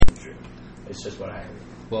It's just what I heard.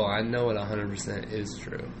 Well, I know it 100% is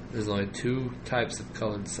true. There's only 2 types of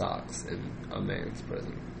colored socks in a man's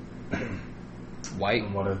prison. White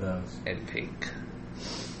And what are those? and pink.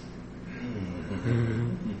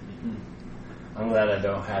 I'm glad I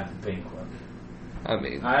don't have the pink one. I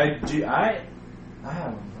mean, I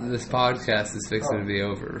have one. this podcast is fixing to be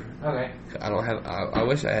over. Okay. I don't have. I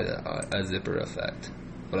wish I had a zipper effect,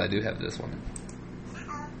 but I do have this one.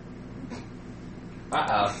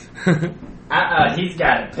 He's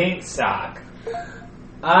got a pink sock.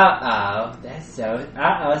 That's so.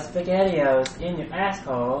 SpaghettiOs in your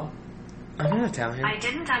asshole. I'm gonna tell him. I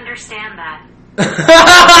didn't understand that.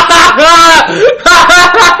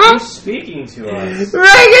 Who's speaking to us?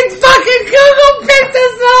 Reagan's fucking Google picked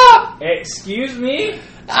us up! Excuse me?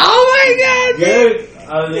 Oh my god! Gay?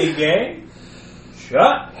 Are they gay?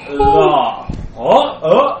 Shut the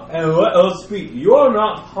and let us speak. You're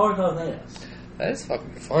not part of this. That is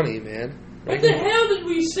fucking funny, man. What the hell did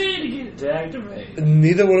we say to get it to activate?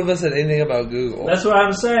 Neither one of us said anything about Google. That's what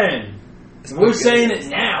I'm saying. We're saying it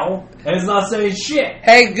now, and it's not saying shit.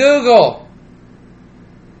 Hey, Google!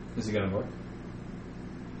 Is it gonna work?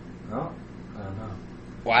 No? I don't know.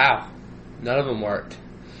 Wow. None of them worked.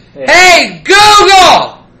 Hey,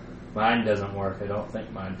 Google! mine doesn't work. I don't think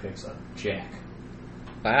mine picks up jack.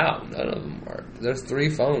 Wow, none of them worked. There's 3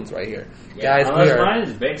 phones right here. Yeah, Guys, unless mine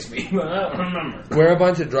is Bixby, but I don't remember. we're a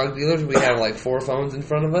bunch of drug dealers. We have like 4 phones in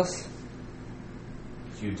front of us.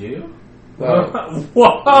 You do? Well,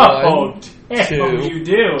 Whoa! 1, Damn, 2, you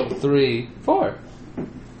do. 3, 4.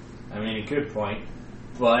 I mean, a good point,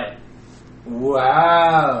 but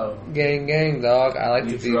wow. Gang, gang, dog. I like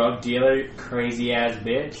You to be. drug dealer, crazy ass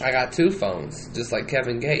bitch. I got 2 phones, just like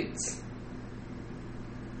Kevin Gates,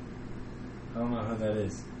 I don't know who that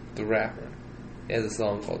is. the rapper. He has a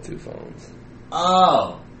song called 2 Phones.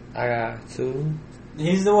 Oh, I got 2.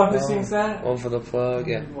 he's the one who sings that. One for the plug,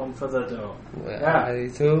 yeah. One for the door. I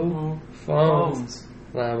need 2 phones.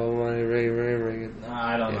 Line of money, ringing.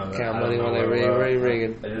 I don't know. Count I money don't when know they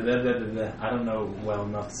ringing. I don't know well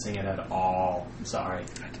enough to sing it at all. I'm sorry.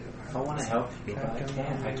 I do. I want to help you, but I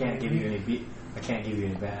can't. I can't give you any beat. I can't give you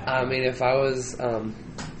any bad. I mean, if I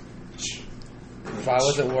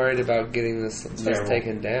wasn't worried about getting this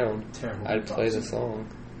taken down, Terrible. I'd play the song.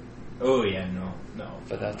 Oh yeah, no.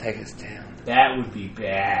 But they'll take us down. That would be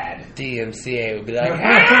bad. DMCA would be like,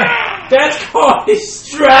 That's called a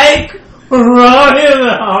strike right in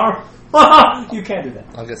the heart. You can't do that.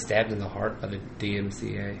 I'll get stabbed in the heart by the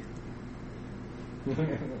DMCA.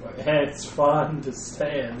 It's fun to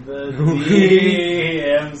stay in the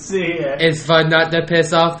DMCA. It's fun not to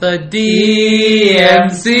piss off the DMCA.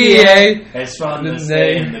 It's fun to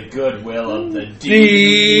stay in the goodwill of the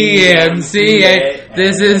DMCA.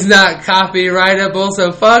 This is not copyrightable,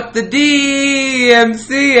 so fuck the DMCA.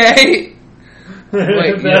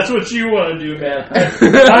 Wait, that's what you want to do, man.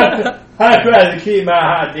 I'd rather keep my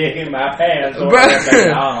hot dick in my pants or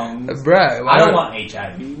Bruh, I don't want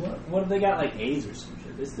HIV. What have they got, like AIDS or some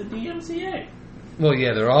shit? It's the DMCA. Well,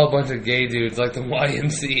 yeah, they're all a bunch of gay dudes like the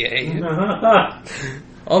YMCA.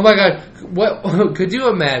 Oh my god, what could you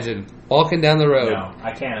imagine walking down the road? No,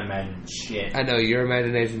 I can't imagine shit. I know, your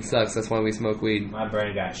imagination sucks, that's why we smoke weed. My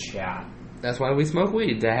brain got shot. That's why we smoke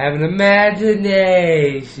weed, to have an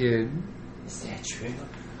imagination. Is that true?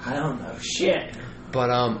 I don't know shit. But,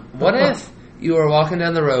 what if you were walking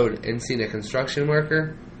down the road and seen a construction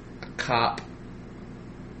worker, a cop,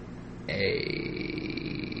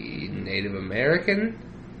 a Native American,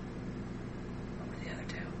 what were the other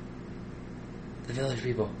 2? The village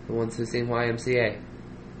people, the ones who sing YMCA.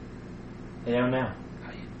 I don't know.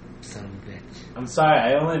 Oh, you son of a bitch. I'm sorry,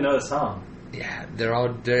 I only know the song. Yeah,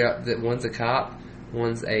 one's a cop,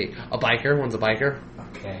 one's a biker,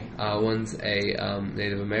 Okay. One's a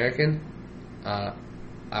Native American.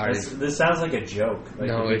 This sounds like a joke, like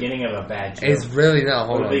the beginning of a bad joke. It's really not.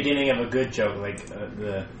 Hold or on. the beginning of a good joke, like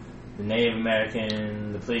the Native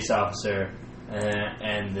American, the police officer,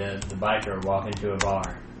 and the biker walk into a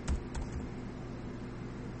bar.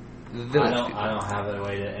 I don't have a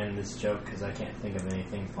way to end this joke because I can't think of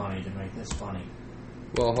anything funny to make this funny.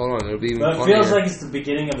 Well, hold on. It'll be even But it funnier. feels like it's the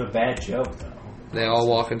beginning of a bad joke, though. They all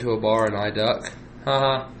walk into a bar and I duck. Ha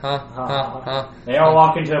ha ha ha ha. They all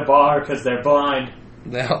walk into a bar because they're blind.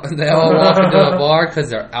 They all walk into a bar because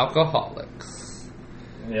they're alcoholics.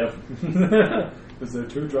 Yep. Because they're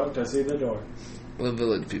too drunk to see the door. The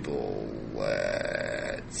village people.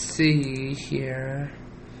 Let's see here.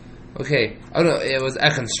 Okay. Oh no, it was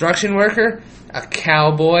a construction worker, a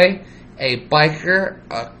cowboy, a biker,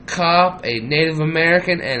 a cop, a Native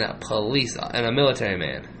American, and a and a military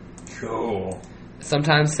man. Cool.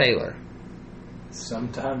 Sometimes sailor.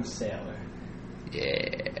 Sometimes sailor.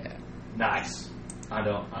 Yeah. Nice. I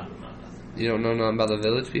don't know nothing. You don't know nothing about the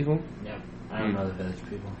Village People? Yep. I don't know the Village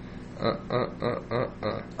People. Uh.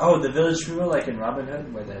 Oh, the Village People, like in Robin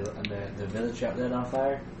Hood, where the village got lit on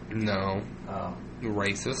fire? No. Oh. You're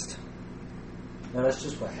racist. No, that's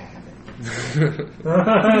just what happened.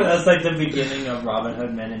 That's like the beginning of Robin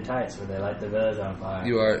Hood Men in Tights, where they light the village on fire.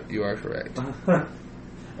 You are correct.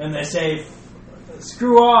 And they say,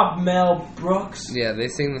 "Screw off, Mel Brooks." Yeah, they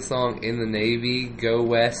sing the song "In the Navy," "Go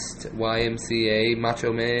West," YMCA,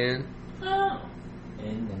 Macho Man. Oh.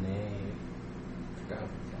 In the Navy. Forgot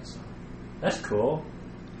about that song. That's cool.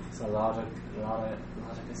 It's a lot of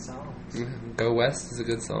good songs. Go West is a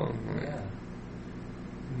good song. Right? Yeah.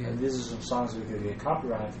 And these are some songs we could get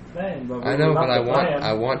copyrighted for playing, but I know, but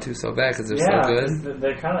I want to so bad because they're so good.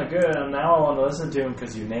 They're kind of good, and now I want to listen to them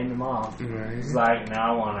because you named them off. Right. It's like,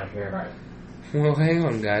 now I want to hear it. Well, hang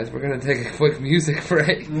on, guys. We're going to take a quick music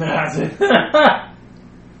break.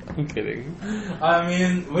 I'm kidding. I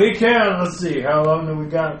mean, we can. Let's see. How long do we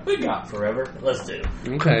got? We got forever. Let's do.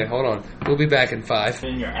 Okay, hold on. We'll be back in 5.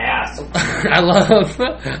 In your ass. I love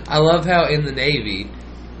how in the Navy,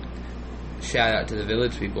 shout out to the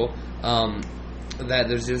Village People, that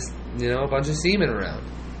there's just, a bunch of seamen around.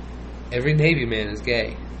 Every Navy man is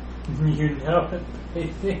gay. You know it,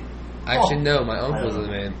 baby. I should know. My uncle's a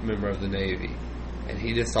member of the Navy, and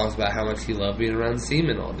he just talks about how much he loved being around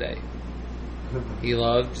seamen all day. He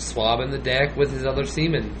loved swabbing the deck with his other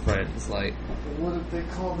seamen friends. Like, what did they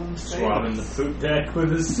call them? Swabbing the poop deck with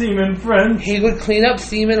his seamen friends. He would clean up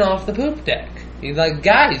semen off the poop deck. He'd like,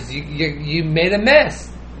 guys, you made a mess.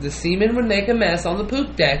 The seaman would make a mess on the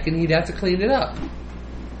poop deck, and he'd have to clean it up,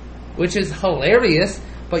 which is hilarious.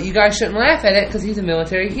 But you guys shouldn't laugh at it because he's a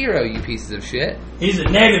military hero. You pieces of shit. He's a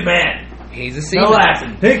Navy man. He's a seaman. No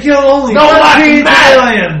laughing. He killed only No 13 laughing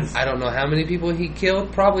civilians. I don't know how many people he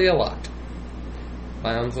killed. Probably a lot.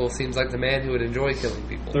 My uncle seems like the man who would enjoy killing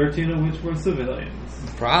people. 13 of which were civilians.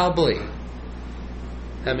 Probably.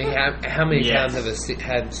 How many times have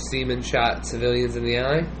seamen shot civilians in the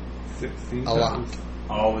eye? 16 A lot.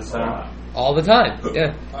 All the time. All the time.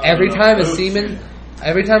 Yeah. Every time a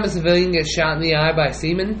civilian gets shot in the eye by a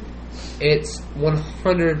seaman, it's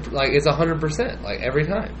 100. Like it's 100%. Like every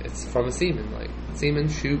time, it's from a seaman. Like seamen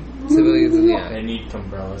shoot civilians in the eye. They need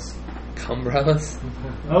umbrellas. Cumbrellas.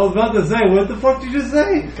 I was about to say, what the fuck did you just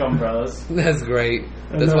say? Umbrellas. That's great.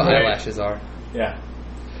 That's what eyelashes are. Yeah.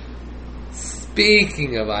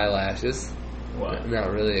 Speaking of eyelashes, What?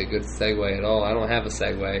 not really a good segue at all. I don't have a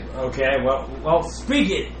segue. Okay. Well.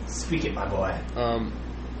 Speak it, my boy.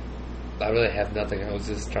 I really have nothing. I was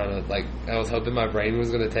just trying to I was hoping my brain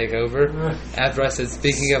was going to take over after I said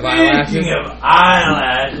speaking of eyelashes. Speaking of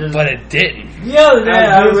eyelashes. But it didn't. The other day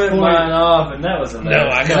I ripped mine off, and that was hilarious. No,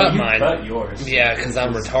 I cut mine. You cut yours. Yeah, because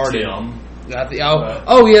I'm retarded. Dumb.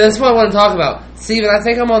 Oh, yeah, that's what I want to talk about. Steven, I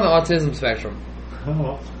think I'm on the autism spectrum.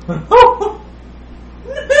 Oh.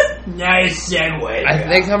 Nice segue. I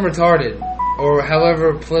think I'm retarded. Or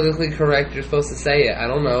however politically correct you're supposed to say it. I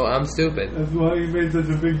don't know. I'm stupid. That's why you made such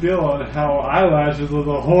a big deal on how eyelashes was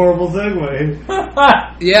a horrible segue.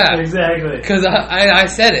 Yeah. Exactly. Because I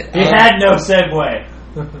said it. He had no segue.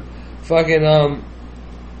 Fucking,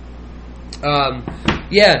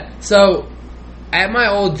 yeah. So, at my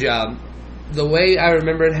old job, the way I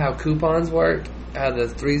remembered how coupons worked, how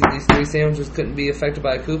these three sandwiches couldn't be affected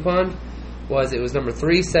by a coupon, was it was number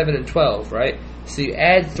 3, 7, and 12, right? So you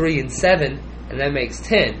add 3 and 7, and that makes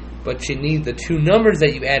 10. But you need the two numbers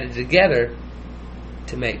that you added together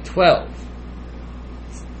to make 12.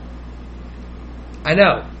 I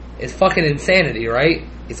know. It's fucking insanity, right?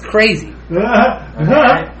 It's crazy.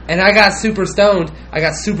 And I got super stoned. I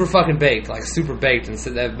got super fucking baked. Like, super baked. And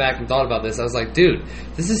sat back and thought about this. I was like, dude,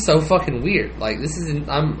 this is so fucking weird. Like, this is...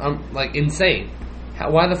 I'm like, insane.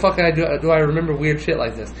 Why the fuck do I remember weird shit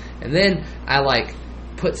like this? And then I,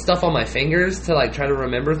 put stuff on my fingers to, try to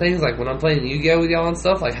remember things. Like, when I'm playing Yu-Gi-Oh! With y'all and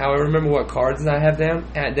stuff, how I remember what cards I have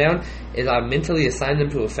down is I mentally assign them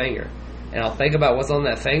to a finger. And I'll think about what's on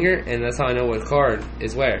that finger, and that's how I know what card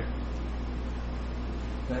is where.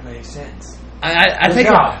 That makes sense. I think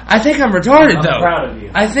I'm retarded, though. I'm proud of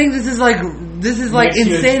you. I think this is insanity.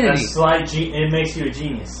 It makes you a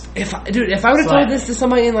genius. If I would have told this to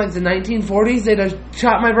somebody in the 1940s, they'd have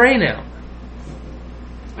chopped my brain out.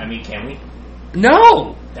 I mean, can we?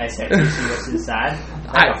 No. Dissect and see what's inside.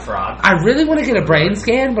 Like a frog. I really want to get a brain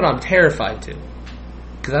scan, but I'm terrified to.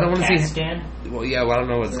 Because I don't want to see CAT scan. Well, yeah, I don't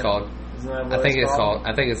know what it's called. I think it's called.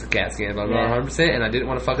 I think it's a CAT scan, but I'm not 100%, and I didn't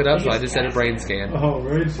want to fuck it up, so I just said a brain scan. Oh,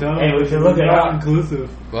 Raid Shadow Hey, we Legends can look is it not up. inclusive.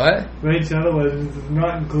 What? Raid Shadow Legends is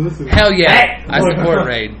not inclusive. Hell yeah! Hey! I support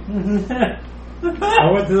Raid.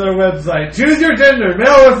 I went to their website. Choose your gender,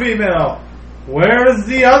 male or female. Where is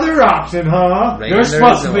the other option, huh? You're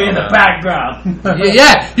supposed to be in the background.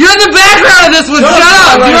 Yeah, you're in the background of this one. Shut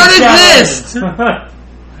up. You don't exist.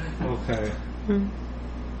 Okay.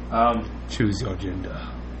 Choose your gender.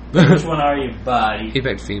 Which one are you, buddy? He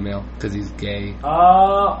picked female because he's gay.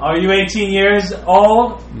 Are you 18 years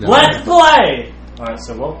old? No. Let's play! Alright,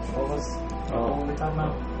 so what were we talking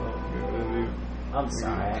about? I'm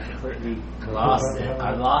sorry, I completely lost it.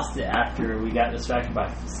 I lost it after we got distracted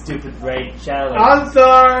by stupid Raid Shadow. I'm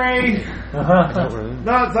sorry.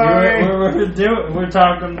 Not sorry. We're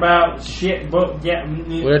talking about shit, but yeah.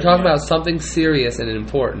 We're talking about something serious and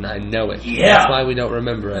important. I know it. Yeah. That's why we don't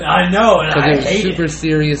remember it. I know, and I Because hate it was super it.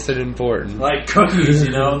 serious and important. Like cookies,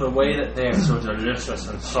 the way that they're so delicious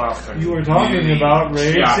and soft. And You were talking about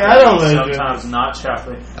Raid chocolate, Shadow Legends. Sometimes not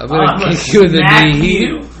chocolate. I'm gonna kick you in the smack knee.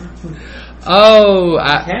 you. Oh,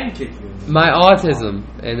 I can kick you. my autism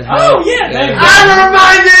and how. Oh, yeah, thank you. I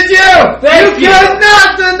reminded you! Thank you.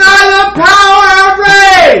 cannot deny the power of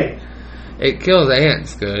Raid! It kills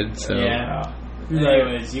ants good, so. Yeah.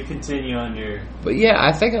 Anyways, you continue on your... But yeah,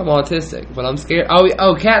 I think I'm autistic, but I'm scared.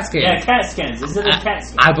 Oh, CAT scan. Yeah, CAT scans. Is it a CAT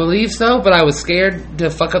scan? I believe so, but I was scared to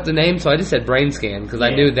fuck up the name, so I just said brain scan, because I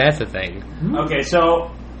knew that's a thing. Okay, so...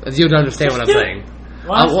 You'd understand what I'm saying.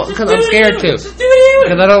 Because Just I'm do scared it. too. Just do it.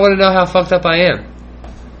 Because I don't want to know how fucked up I am.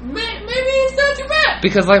 Maybe it's not too bad.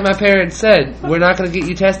 Because like my parents said, we're not going to get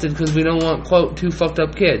you tested because we don't want, quote, 2 fucked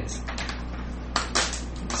up kids.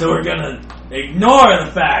 So we're gonna ignore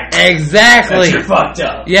the fact Exactly. that you're fucked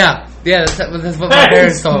up. Yeah, that's what my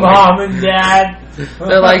parents told me. Mom and Dad.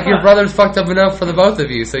 They're like, your brother's fucked up enough for the both of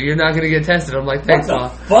you, so you're not going to get tested. I'm like, thanks, What Mom.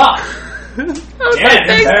 the fuck? I was Yeah, like, your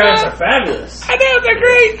thanks, parents Mom. are fabulous. I know, they're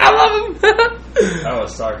great. I love them. That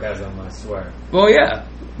was sarcasm, I swear. Well, yeah.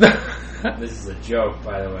 This is a joke,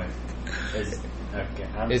 by the way. Okay,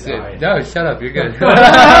 I'm It's sorry. good. No, shut up. You're good.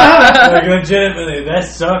 Like, legitimately, that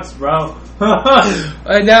sucks, bro.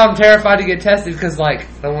 And now I'm terrified to get tested because, like,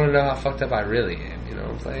 I don't want to know how fucked up I really am. You know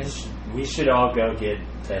what I'm saying? We should all go get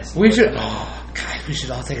tested. We should. Oh, God, we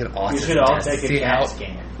should all take an autism We should all test. take to see a how- CAT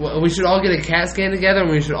scan. Well, we should all get a CAT scan together, and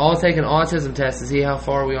we should all take an autism test to see how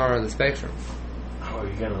far we are on the spectrum. Oh,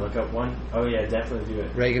 you're gonna look up one? Oh yeah, definitely do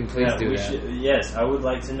it. Reagan, please do we that. Yes, I would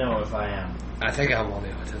like to know if I am. I think I'm on the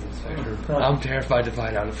autism spectrum. I'm terrified to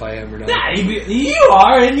find out if I am or not. Nah, you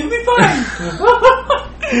are, and you'll be fine.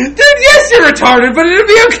 Dude, yes, you're retarded, but it'll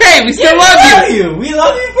be okay. We still love you. We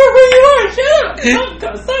love you for who you are. Shut up.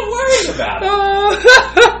 Stop worrying about it.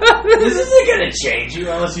 This isn't gonna change you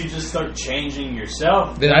unless you just start changing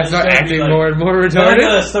yourself. Then I start It's gonna be acting like, more and more They're retarded.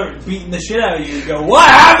 gonna start beating the shit out of you and go, "What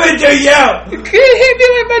happened to you?" You can't hit me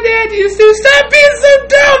like my dad used to. Stop being so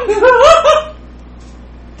dumb.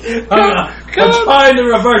 I'm trying to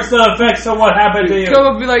reverse the effects of what happened to you. Come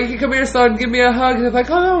up and be like, come here, son, give me a hug. And they're like,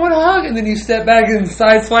 oh, no, I want a hug. And then you step back and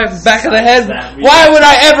sideswipe the back of the head. Why would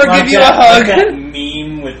I ever give you a hug? Like that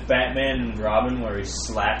meme with Batman and Robin where he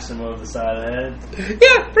slaps him over the side of the head.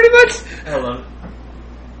 Yeah, pretty much. Hold on.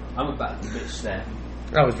 I'm about to bitch slap him.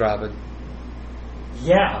 I was Robin.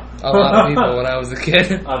 Yeah. A lot of people when I was a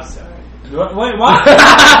kid. I'm sorry. Wait, why?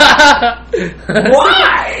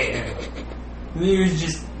 Why? You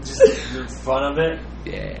just fun of it?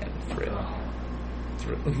 Yeah, thrill.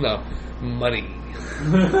 No, money.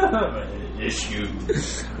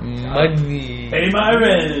 Issues. Money. Pay my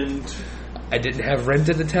rent. I didn't have rent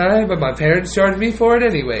at the time, but my parents charged me for it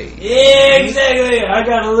anyway. Yeah, exactly. I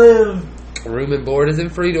gotta live. Room and board isn't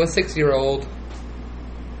free to a 6-year-old.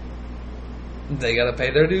 They gotta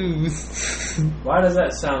pay their dues. Why does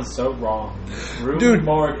that sound so wrong? Room Dude. and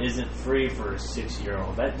board isn't free for a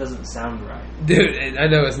 6-year-old. That doesn't sound right. Dude, I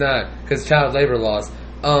know it's not, because child labor laws.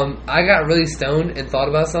 I got really stoned and thought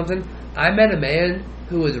about something. I met a man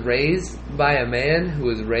who was raised by a man who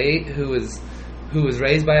was raised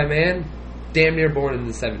by a man damn near born in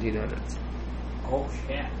the 1700s. Oh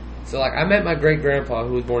shit! So like I met my great grandpa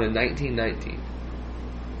who was born in 1919.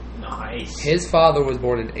 Nice. His father was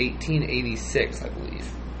born in 1886, I believe.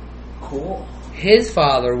 Cool. His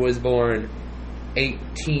father was born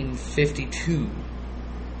 1852.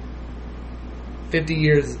 50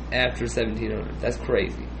 years after 1700. That's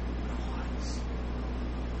crazy.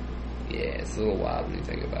 Yeah, it's a little wild when you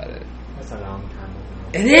think about it. That's a long time ago.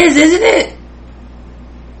 It is, isn't it?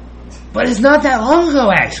 But it's not that long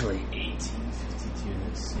ago, actually. 1852.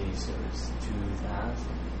 Let's see. So it's 2000.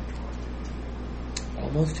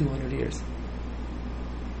 Almost 200 years.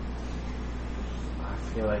 I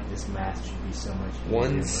feel like this math should be so much easier.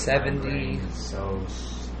 170. My brain is so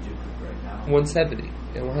stupid right now. 170.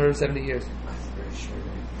 Yeah, 170 years. I'm pretty sure that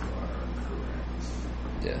you are correct.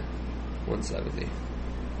 Yeah. 170.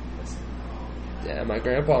 Yeah, my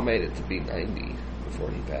grandpa made it to be 90 before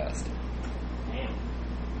he passed. Damn.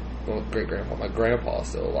 Well, great-grandpa. My grandpa's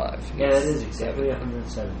still alive. Yeah, that is exactly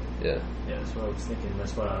 170. Yeah. Yeah, that's what I was thinking.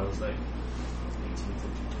 That's why I was like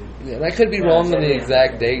 1852. Yeah, and I could be Yeah, wrong on the yeah.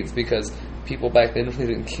 exact dates because people back then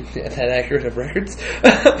really didn't keep that accurate of records.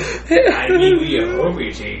 I mean, we hope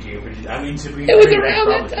we changed you, but I mean, to be It was fair, around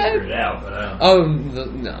they that probably time. figured it out, but I don't know. Oh,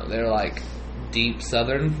 no, they're like deep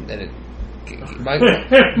southern. And it, my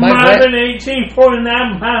Mine been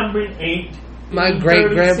 1849, mine been 8. my great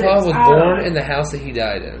grandpa was born in the house that he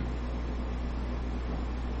died in.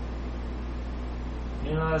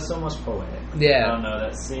 You know, that's almost poetic. Yeah. I don't know,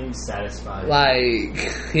 that seems satisfying. Like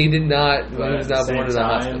he did not. But He was at not the born in same a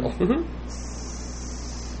time, hospital.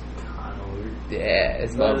 Kind of weird. Yeah,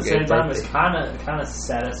 his But mom at the gave same time, birth. it's kind of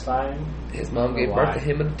satisfying. His mom I gave don't know birth to why.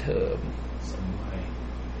 him in a tub. Some way.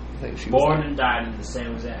 I think she Born was. and died in the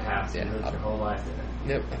same exact house. Yeah. And lived her whole life there.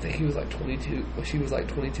 Yep, I think he was like 22. Well, she was like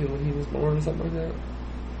 22 when he was born, or something like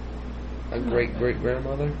that. My great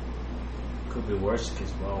grandmother. Could be worse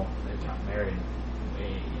because, well, they got married way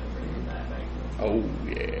younger than that back then. Oh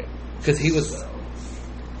yeah, because he was. So, I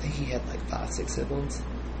think he had like 5-6 siblings.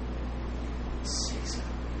 6.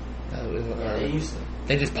 Yeah, They used to.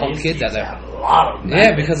 they just pumped kids out there. Have a lot of them.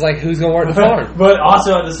 Yeah, because like who's gonna work the farm? But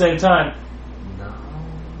also at the same time, no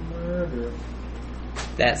murder.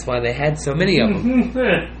 That's why they had so many of them.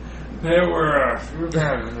 There were a few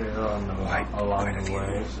times along the way.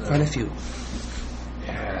 So. Quite a few.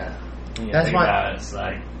 Yeah. That's Think why- about it, it's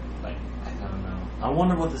like I don't know. I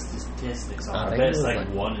wonder what the statistics are. I bet it it's was like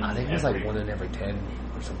one in I think it was every. like 1 in every 10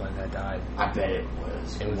 or something like that died. I bet it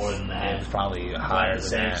was. More than that. It was probably But higher at the than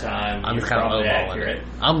same that. time, I'm you're just kind of probably lowballing accurate. it.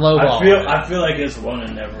 I'm lowballing. I feel like it's 1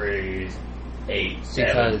 in every 8, 7,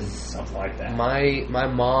 Because something like that. my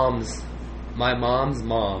mom's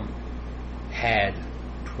mom had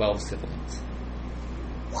 12 siblings.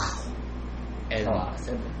 Wow. And a lot of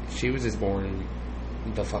siblings. she was just born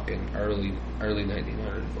in the fucking early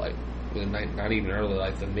 1900s, like not even early,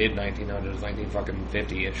 like the mid 1900s,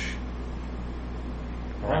 1950-ish.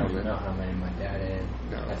 I don't even know how many my dad had.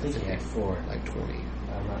 No, I think he had 4. like 20.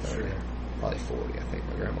 I'm not 30, sure. Probably 40. I think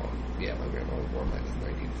my grandma was born like in the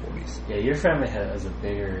 1940s. Yeah, your family has a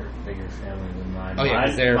bigger family than mine. Oh, yeah,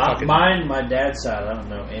 'cause they're fucking- mine, my dad's side, I don't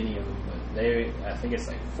know any of them, but I think it's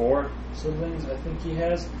like 4 siblings. I think he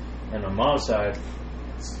has, and my mom's side,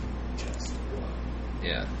 it's just 1.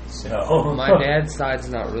 Yeah. So My dad's side's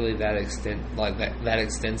not really that that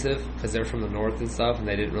extensive because they're from the north and stuff, and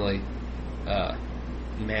they didn't really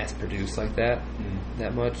mass produce like that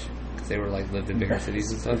much because they were like lived in bigger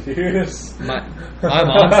cities and stuff. Yes. My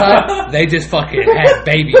mom's side, they just fucking had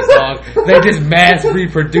babies, dog. They just mass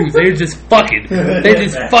reproduce. They just fucking. They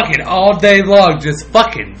just fucking all day long, just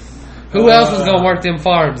fucking. Who else was gonna work them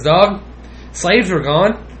farms, dog? Slaves were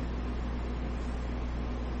gone.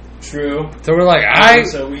 True. So we're like,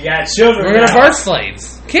 So we got children. we're gonna now. birth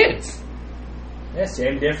slaves, kids. Yeah,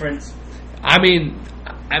 same difference. I mean,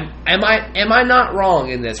 am I not wrong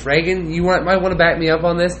in this, Reagan? You might want to back me up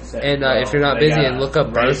on this, and if you're not they busy, got and look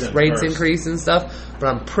up birth raisins rates first. increase and stuff. But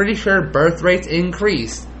I'm pretty sure birth rates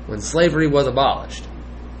increased when slavery was abolished.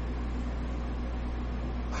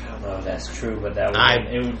 I don't know if that's true, but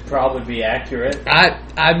it would probably be accurate.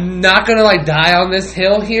 I'm not gonna like die on this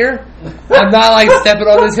hill here. I'm not like stepping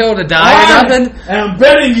on this hill to die or nothing. I'm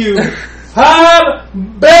betting you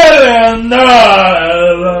I'm better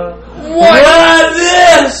not. What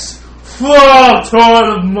this fall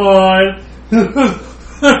toward of mine?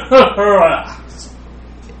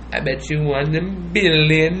 I bet you $1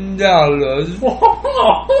 billion.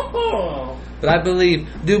 But I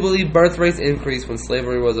do believe birth rates increased when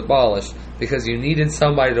slavery was abolished because you needed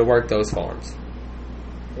somebody to work those farms.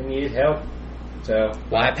 They needed help, so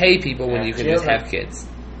Why pay people when you can just children. have kids?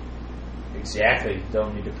 Exactly,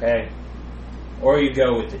 don't need to pay. Or you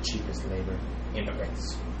go with the cheapest labor,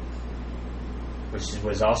 immigrants, which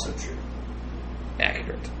was also true.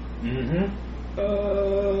 Accurate. Mm-hmm.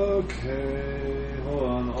 Okay, hold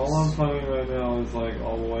on. All I'm finding right now is like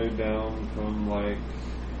all the way down from like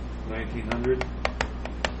 1900.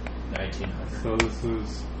 1900. So this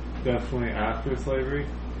was definitely after slavery.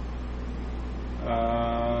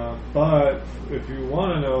 But if you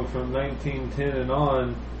want to know from 1910 and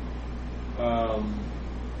on,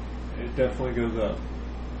 it definitely goes up.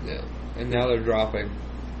 Yeah. And now they're dropping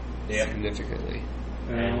Yep. significantly.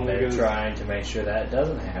 it And only they're goes- trying to make sure that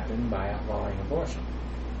doesn't happen by outlawing abortion.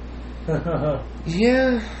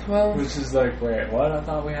 Yeah, well, Which is like, wait, what? I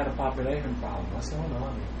thought we had a population problem. What's going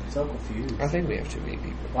on? I'm so confused. I think we have too many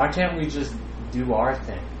people. Why can't we just do our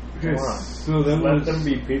thing? Okay, Come on. so then Let was, them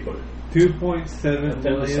be people. 2.7 Then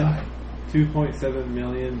million. decide. 2.7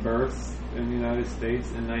 million births in the United States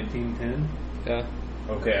in 1910. Yeah.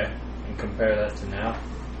 Okay. And compare that to now.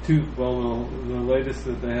 The latest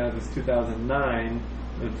that they have is 2009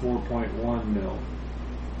 at 4.1 mil.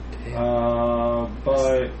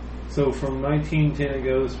 But so from 1910 it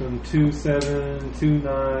goes from 27,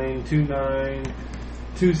 29, 29,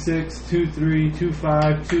 26, 23,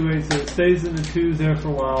 25, 28. So it stays in the twos there for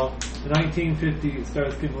a while. In 1950 it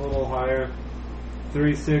starts getting a little higher.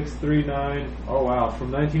 36, 39. Oh wow!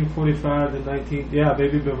 From 1945 to 19. Yeah,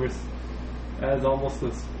 baby boomers adds almost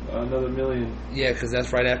another million. Yeah, because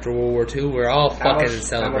that's right after World War II. We're all fucking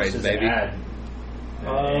celebrating, baby.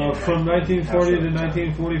 From 1940 to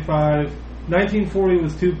 1945, 1940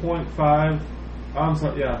 was 2.5. I'm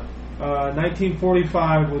sorry, yeah.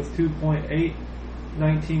 1945 was 2.8.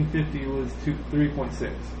 1950 was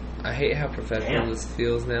 3.6. I hate how professional this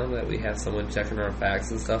feels now that we have someone checking our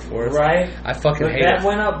facts and stuff for us. Right? I fucking hate that it.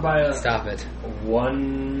 went up by Stop it.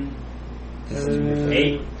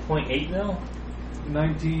 8.8 mil?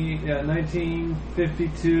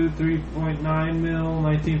 1952, 3.9 mil.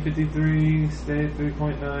 1953 stayed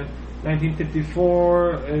 3.9.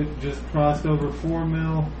 1954, it just crossed over 4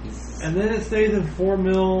 mil. And then it stays in 4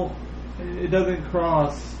 mil. It doesn't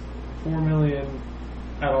cross 4 million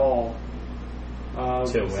at all.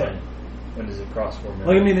 Till when? When does it cross 4 million?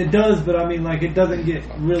 Like, I mean, it does, but I mean, like, it doesn't get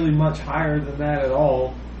really much higher than that at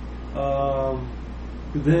all.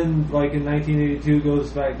 Then, like, in 1982, it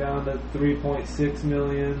goes back down to 3.6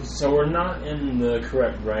 million. So we're not in the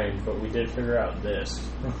correct range, but we did figure out this.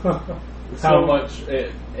 How So- much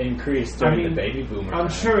it increased during the baby boomer I'm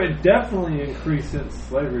time. sure it definitely increased since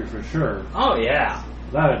slavery, for sure. Oh, yeah.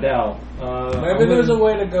 Without a doubt. Maybe there's a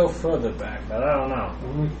way to go further back, but I don't know.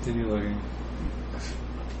 I'm going to continue looking.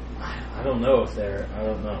 I don't know if they're... I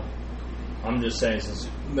don't know. I'm just saying, since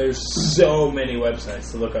there's so many websites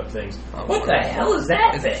to look up things. What the hell is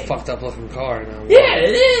that It's a thing? fucked up looking car now. Yeah,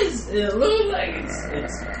 it is. It looks like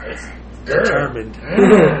it's Determined.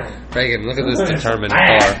 Reagan, look at this determined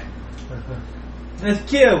Ah. car. That's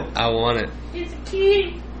cute. I want it. It's a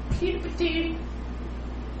kitty. Kitty patootie.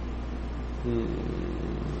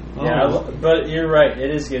 Yeah, but you're right.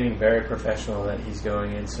 It is getting very professional that he's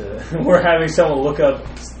going into... We're having someone look up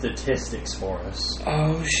statistics for us.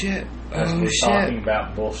 Oh, shit. As we're talking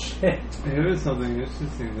about bullshit. Here is something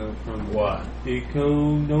interesting, though, from What?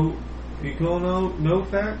 Econo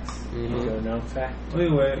Facts. Mm-hmm. No fact?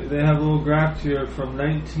 Anyway, they have a little graph here from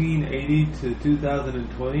 1980 to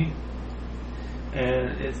 2020, and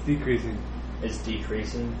it's decreasing. It's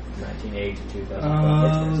decreasing 1980 to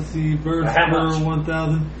 2012. Let's see, births How per much?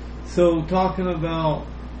 1,000. So, talking about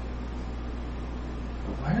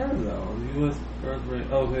where though? The U.S. birth rate.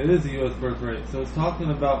 Okay, it is the U.S. birth rate. So it's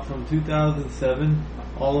talking about from 2007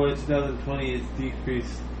 all the way to 2020. It's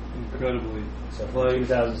decreased incredibly. So from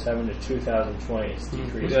 2007 to 2020, it's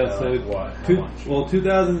decreased Yeah, by so like what? How much? Well,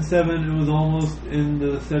 2007 it was almost in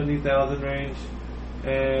the 70,000 range,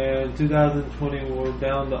 and 2020 we're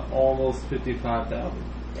down to almost 55,000.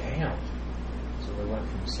 Damn. So we went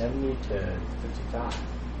from 70 to 55.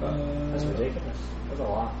 That's ridiculous. That's a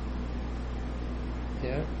lot.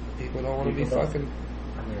 Yeah, people don't want to be People don't. fucking.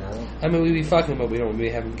 I mean, we be fucking, but we don't be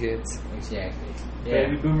having kids. Exactly.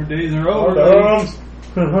 Baby Yeah. boomer days are over. Condoms.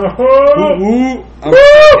 I'm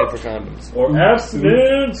excited for condoms. Or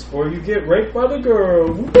abstinence, or you get raped by the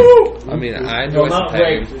girl. Woo! I mean, I enjoy Well, some not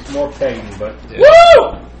pegging. raped. It's more pegging, but Yeah.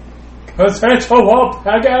 woo! Consensual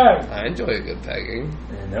pegging. I enjoy a good pegging.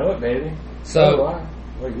 I know it, baby. So, do I.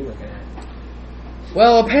 What are you looking at?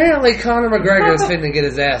 well, apparently Conor McGregor is finna get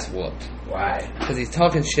his ass whooped Why? because he's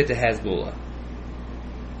talking shit to Hasbulla.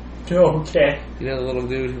 Okay. You know the little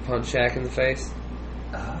dude who punched Shaq in the face?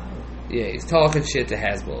 Oh. Yeah, he's talking shit to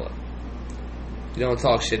Hasbulla. You don't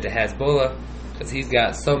talk shit to Hasbulla because he's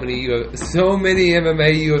got so many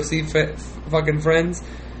MMA UFC fucking friends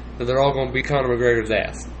that they're all going to be Conor McGregor's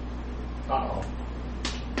ass. Uh-oh.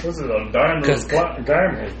 This is a dangerous game.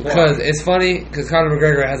 Because it's funny because Conor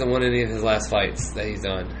McGregor hasn't won any of his last fights that he's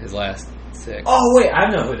done. His last 6. Oh, wait, I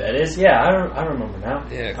know who that is. Yeah, I remember now.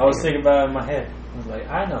 Yeah, I was thinking about it in my head. I was like,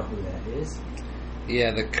 I know who that is.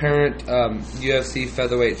 Yeah, the current UFC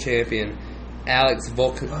featherweight champion, Alex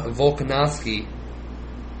Volkanovski,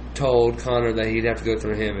 told Conor that he'd have to go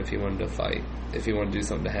through him if he wanted to fight, if he wanted to do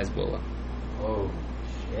something to Hezbollah. Oh,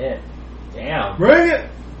 shit. Damn. Bring it!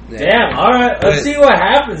 Yeah. Damn, alright, let's But- see what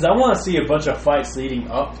happens. I want to see a bunch of fights leading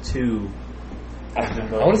up to... I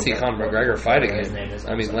want to see Conor McGregor fight His again. name is-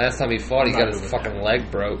 I mean, last time he fought, he got his fucking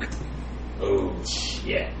leg broke. Oh,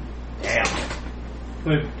 shit. Damn.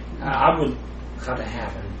 But I would... How'd it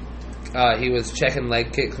happen? He was checking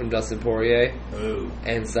leg kicks from Dustin Poirier Ooh.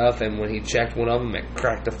 and stuff, and when he checked one of them, it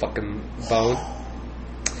cracked a fucking bone.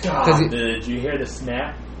 God, did you hear the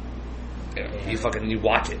snap? You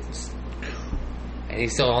watch it, and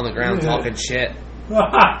he's still on the ground talking shit. He's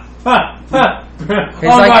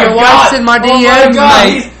like, your wife's in my DMs,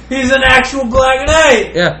 mate. He's an actual black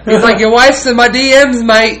knight. Yeah, he's like, your wife's in my DMs,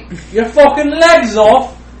 mate. Your fucking legs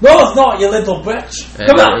off. No, it's not, you little bitch. Yeah,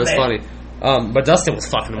 Come on, it was man. funny. But Dustin was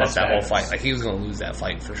fucking him up That's that whole fabulous. fight. Like, he was going to lose that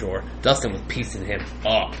fight for sure. Dustin was piecing him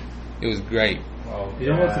up. It was great. Oh, You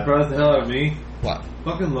know what surprised the hell out of me? What?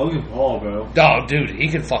 Fucking Logan Paul, bro. Oh, dude, he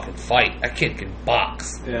can fucking fight. That kid can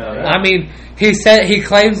box. Yeah. I mean, he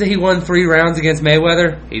claims that he won 3 rounds against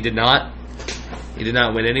Mayweather. He did not. He did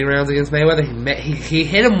not win any rounds against Mayweather. He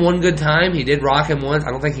hit him one good time. He did rock him once. I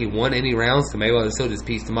don't think he won any rounds, so Mayweather still just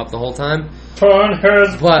pieced him up the whole time. Turn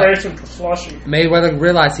his But face into slushy. Mayweather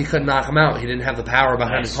realized he couldn't knock him out. He didn't have the power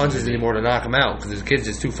behind his punches anymore to knock him out because his kid's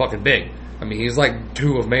just too fucking big. I mean, he's like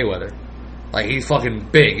 2 of Mayweather. Like, he's fucking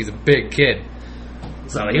big. He's a big kid.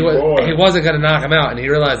 So he wasn't going to knock him out, and he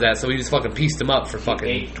realized that, so he just fucking pieced him up for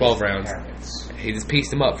fucking 12 rounds. He just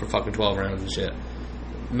pieced him up for fucking 12 rounds and shit.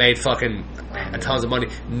 Made fucking tons of money.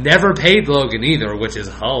 Never paid Logan either, which is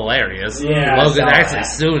hilarious. Yeah, Logan I saw actually that.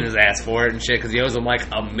 sued his ass for it and shit because he owes him like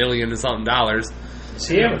 $1 million and something. Is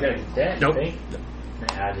he ever going to get that? Nope. You think?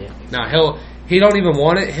 Nah, I didn't think so. Now he don't even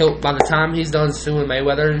want it. By the time he's done suing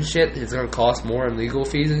Mayweather and shit, it's gonna cost more in legal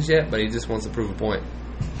fees and shit. But he just wants to prove a point.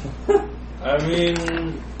 I mean,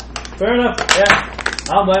 fair enough.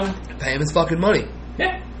 Yeah, I'll blame him. Pay him his fucking money.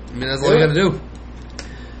 Yeah. I mean, that's all you gotta do.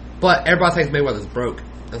 But everybody thinks Mayweather's broke.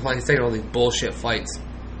 That's why he's taking all these bullshit fights.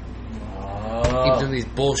 He's doing these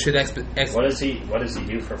bullshit What does he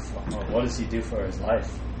do for? What does he do for his life?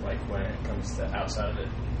 Like when it comes to outside of it.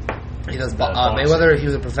 He does boxing. Mayweather. He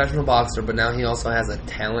was a professional boxer, but now he also has a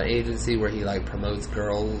talent agency where he like promotes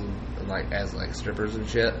girls and like as like strippers and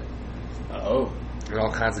shit. Oh. And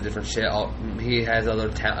all kinds of different shit. He has other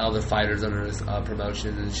fighters under his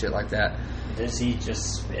promotion and shit like that. Does he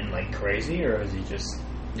just spin like crazy, or is he just?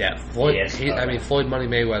 Yeah, Floyd. Yes, I mean, Floyd Money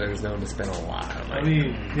Mayweather is known to spend a lot of I money.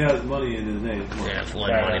 mean, he has money in his name. Yeah, Floyd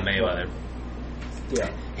Fair Money enough. Mayweather. Yeah.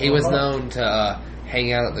 He was known to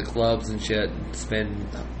hang out at the clubs and shit, and spend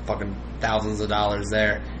fucking thousands of dollars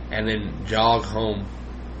there, and then jog home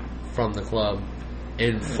from the club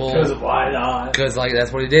in full. Because why not? Because like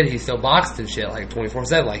that's what he did. He still boxed and shit like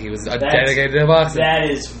 24/7. Like he was dedicated to boxing. That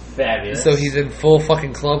is fabulous. So he's in full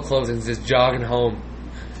fucking club clothes and just jogging home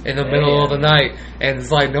in the middle of the night, and it's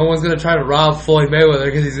like no one's gonna try to rob Floyd Mayweather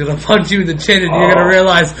because he's gonna punch you in the chin, and you're gonna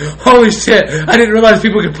realize, holy shit, I didn't realize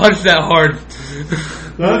people could punch that hard.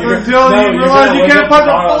 That's until you realize you can't punch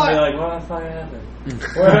a fly. Be like, what the fuck happened?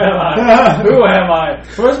 Where am I? Who am I?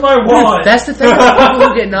 Where's my wallet? That's the thing with people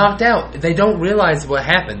who get knocked out. They don't realize what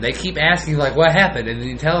happened. They keep asking, like, what happened? And then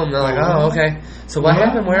you tell them, they're like, oh, okay. So what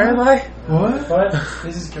happened? Where am I? What? But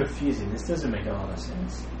this is confusing. This doesn't make a lot of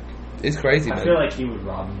sense. It's crazy, man. I feel like he would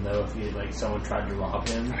rob him though if he like someone tried to rob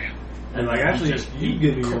him. And like, he'd actually, you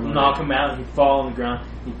give me your money. knock him out. He'd fall on the ground.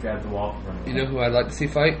 He'd grab the wall and run away. You know who I'd like to see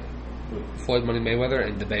fight? Who? Floyd Money Mayweather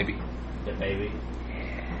and DaBaby. The baby.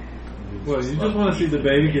 Well, you just want to see the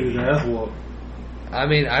baby get his ass whooped. I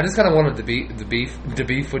mean, I just kind of wanted the beef with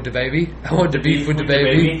DaBaby. I want the beef with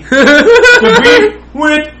DaBaby. The beef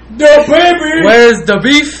with the baby. Where's the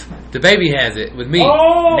beef? DaBaby has it with me.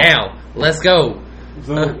 Oh! Now, let's go.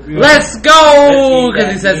 So, Let's go!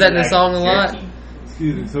 Because he says that in the song a lot.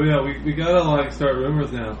 Excuse me. So yeah, we gotta like start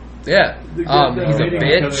rumors now. Yeah. He's a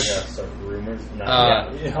bitch. Rumors.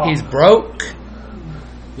 No, He's broke.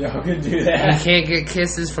 Y'all can do He that. can't get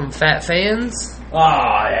kisses from fat fans. Oh,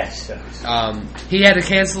 that sucks. He had to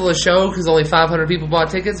cancel a show because only 500 people bought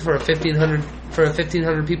tickets for a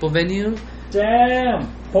 1,500 people venue. Damn.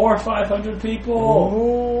 Poor 500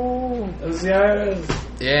 people. Those guys.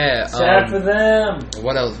 Yeah. Sad for them.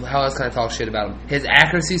 What else? How else can I talk shit about him? His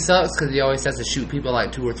accuracy sucks because he always has to shoot people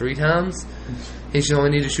like 2 or 3 times. He should only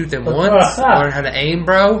need to shoot them once. Learn how to aim,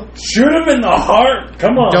 bro. Shoot him in the heart.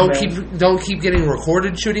 Come on, man. Don't keep getting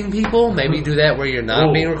recorded shooting people. Maybe do that where you're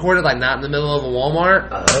not being recorded, like not in the middle of a Walmart.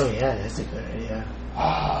 Oh yeah, that's a good idea.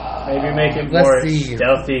 Maybe make it Let's more see.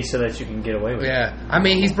 stealthy so that you can get away with it. Yeah, I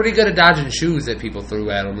mean he's pretty good at dodging shoes that people threw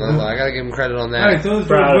at him. I gotta give him credit on that. Hey, so is George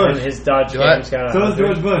Proud of him. Bush. His dodge What? game's got a So is 100.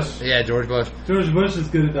 George Bush. Yeah, George Bush. George Bush is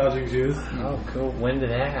good at dodging shoes. Oh, cool. When did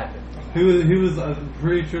that happen? He was. I'm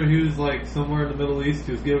pretty sure he was like somewhere in the Middle East.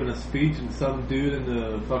 He was giving a speech, and some dude in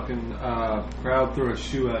the fucking crowd threw a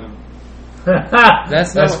shoe at him.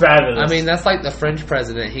 That's fabulous. I mean, that's like the French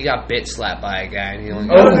president. He got bitch slapped by a guy, and he only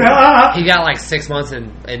he got like 6 months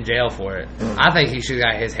in jail for it. I think he should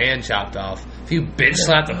have got his hand chopped off. If you bitch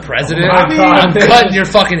slap the president, I'm cutting your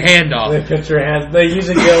fucking hand off. They cut your hands. They use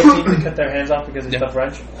a guillotine to cut their hands off because he's the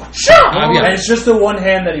French. Shut up! And it's just the one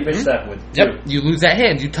hand that he bitched slapped with. Yep, you lose that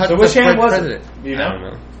hand. You touch So the which hand French was president. it? Do you know? I don't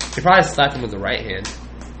know. He probably slapped him with the right hand.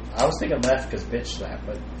 I was thinking left because bitch slap,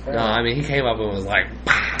 but No, I mean, he came up and was like...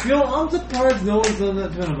 I'm surprised no one's done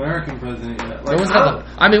that to an American president yet. No one's got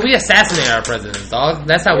I mean, we assassinate our presidents, dog.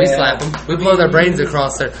 That's how we slap them. We blow their brains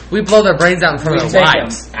across their... We blow their brains out in front of their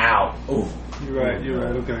wives. Out. Ooh. You're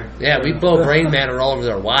right, okay. Yeah, we blow brain matter all over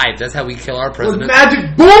their wives. That's how we kill our With president.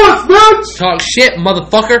 magic bullets, bitch! Talk shit,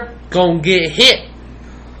 motherfucker. Gonna get hit.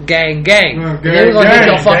 Gang, gang. Gang, And then we're gonna hit gang,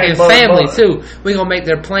 your fucking gang, family, butt. too. We're gonna make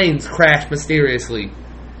their planes crash mysteriously.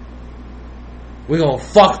 We're gonna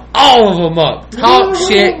fuck all of them up. Talk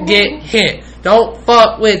shit, get hit. Don't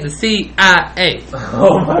fuck with the CIA.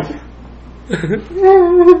 Oh my god.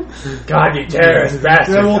 God, you terrorist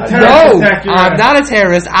bastard. Yeah, well, God. terrorist No, attack your I'm ass. not a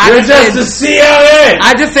terrorist. You're just the CIA!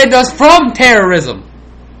 I defend us from terrorism.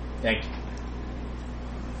 Thank you.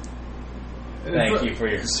 Thank you for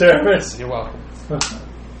your service. You're welcome. What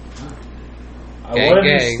have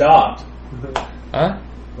you gang. stopped? Huh?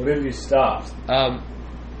 What have you stopped?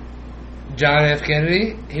 John F.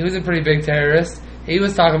 Kennedy, he was a pretty big terrorist. He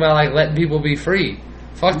was talking about like letting people be free.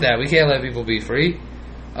 Fuck that, we can't let people be free.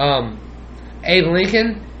 Abe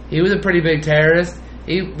Lincoln, he was a pretty big terrorist.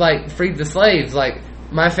 He like freed the slaves. Like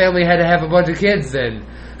my family had to have a bunch of kids then.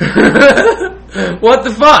 What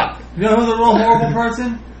the fuck? You know who's a real horrible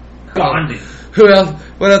person? Gandhi. Who else?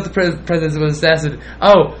 What else? The president was assassinated.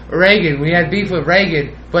 Oh, Reagan. We had beef with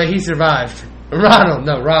Reagan, but he survived.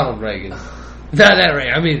 Ronald Reagan. Not that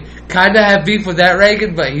Reagan. I mean, kind of have beef with that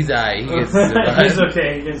Reagan, but he's alright. He gets to survive. He's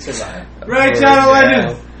okay, he can survive. Right, Shadow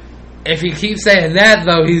Legends! If he keeps saying that,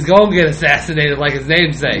 though, he's gonna get assassinated like his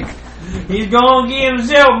namesake. He's gonna get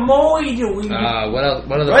himself more. What else?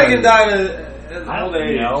 What other Reagan presidents? died at I old don't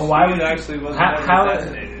age. know. Why would He you- actually wasn't how- ever how-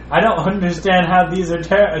 assassinated. I don't understand how these are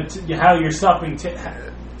how you're stopping.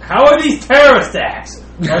 How are these terrorist acts?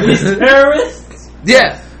 Are these terrorists?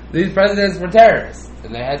 Yeah, these presidents were terrorists,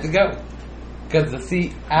 and they had to go because the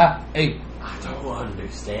CIA. I don't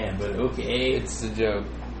understand, but okay. It's a joke.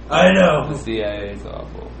 I The know. CIA is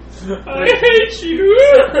awful. I hate you.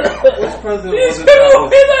 Which president These was it? people are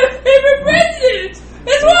my favorite presidents.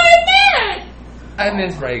 That's why I'm mad. I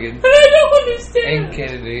miss Reagan And I don't understand. and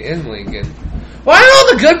Kennedy and Lincoln. Why are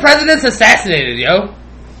all the good presidents assassinated, yo?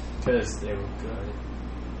 Because they were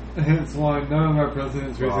good. It's why none of our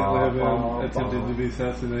presidents recently have been attempted to be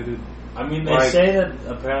assassinated. I mean, they say that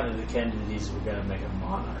apparently the Kennedys were going to make a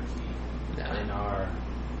monarchy in our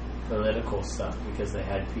political stuff because they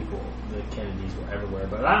had people. The Kennedys were everywhere,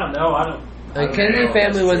 but I don't know. The Kennedy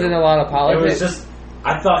family was in a lot of It politics. was just.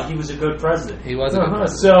 I thought he was a good president. He wasn't a good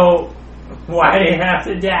president. So why did he have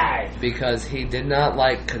to die? Because he did not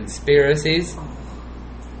like conspiracies,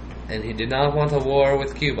 and he did not want a war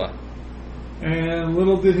with Cuba. And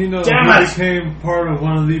little did he know, Damn he it! became part of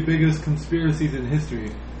one of the biggest conspiracies in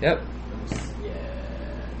history. Yep. Yeah,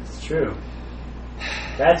 it's true.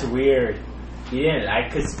 That's weird. He didn't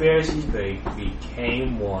like conspiracies, but he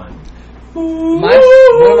became one. One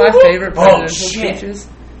of my favorite Oh, presidential shit. speeches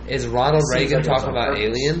is Ronald Seems Reagan like it was talking on about purpose.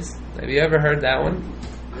 aliens. Have you ever heard that one?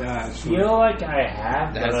 Yeah, I feel like I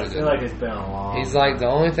have, but That's I a feel good like one. it's been a long He's like, the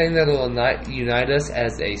only thing that will unite us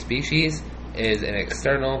as a species is an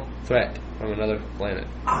external threat from another planet.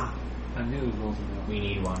 I knew it wasn't that. We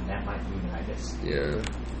need one. That might unite us. Yeah.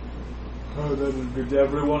 Oh, that would get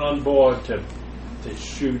everyone on board to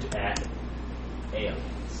shoot at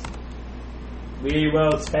aliens. We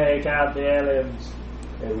will take out the aliens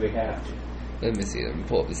if we have to. Let me see. Let me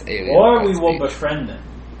pull up this alien. Or we will speech. befriend them.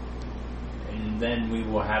 And then we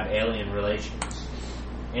will have alien relations.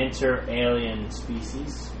 Inter-alien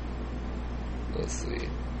species. Let's see.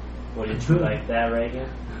 What did you like that, Reagan?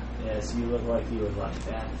 Yes, you look like you would like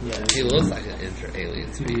that. Yeah. He looks like an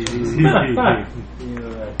inter-alien species. You look like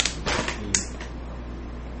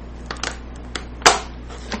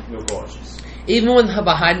you're gorgeous. Even when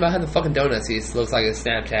behind the fucking donuts, he looks like a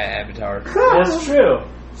Snapchat avatar. That's true.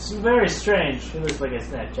 It's very strange. He looks like a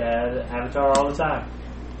Snapchat avatar all the time.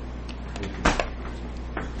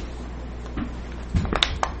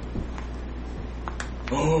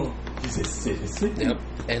 Oh, he's a citizen. Yep.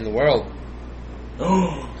 And the world.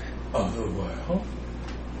 Oh, of the world.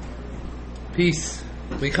 Peace.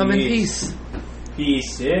 We come in peace.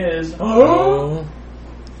 Peace is. Oh.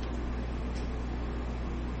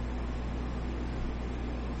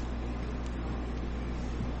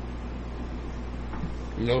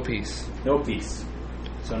 No peace. No peace.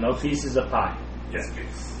 So no piece is a pie. Yes,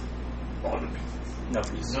 peace. All the pieces. No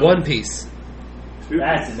piece. No. One piece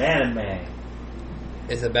That's an anime.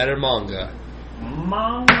 is a better manga.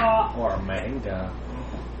 Manga or manga?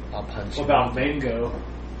 I'll punch What you. about mango?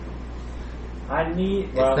 I need.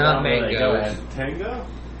 It's not really. mango. Go ahead. Tango?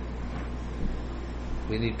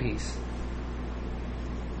 We need peace.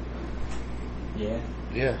 Yeah.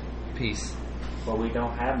 Yeah, peace. But we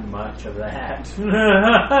don't have much of that.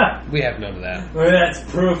 We have none of that. Well, that's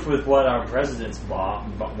proof with what our president's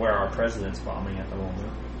where our president's bombing at the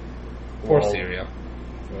moment. Poor Well, Syria.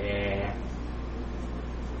 Yeah.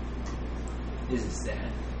 This is sad.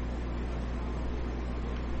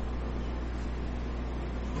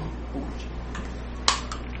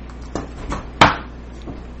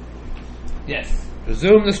 Yes.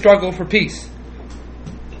 Resume the struggle for peace.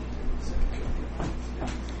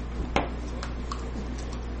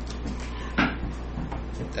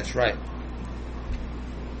 That's right.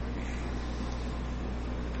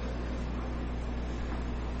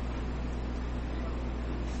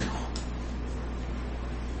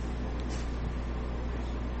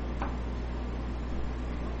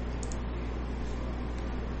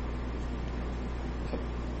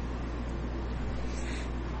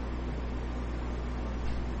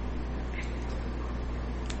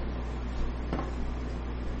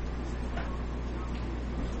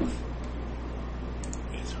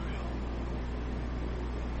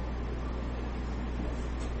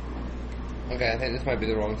 Okay, I think this might be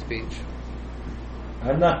the wrong speech.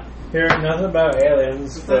 I'm not hearing nothing about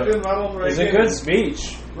aliens. It's But a good Ronald it's a Reagan. good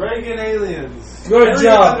speech. Reagan aliens. Good Reagan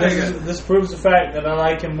job. Reagan. This proves the fact that I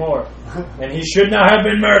like him more. And he should not have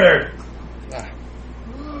been murdered. Ah.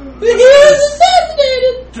 But he was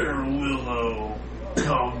assassinated. Mr. Willow,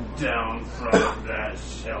 come down from that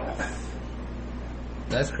shelf.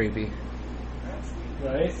 That's creepy.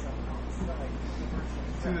 Right?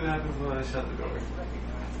 See what happens when I shut the door.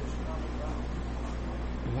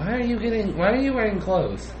 Why are you wearing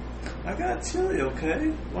clothes? I got chili, okay?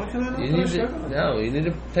 Why can I not You put a need shirt to, on? no, you need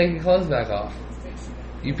to take your clothes back off.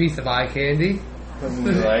 You piece of eye candy. I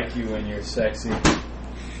like you when you're sexy.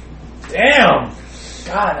 Damn!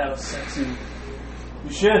 God, that was sexy.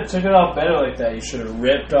 You should have took it off better like that. You should have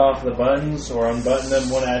ripped off the buttons or unbuttoned them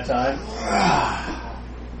one at a time.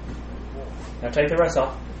 Now take the rest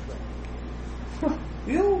off.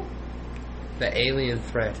 You? The alien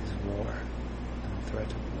threat is war. The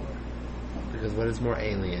threat of war. Because what is more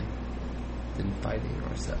alien than fighting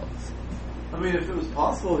ourselves? I mean, if it was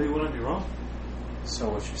possible, he wouldn't be wrong. So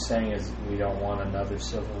what you're saying is we don't want another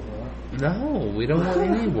civil war? No, we don't want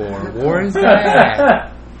any war. War is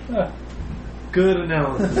bad. Good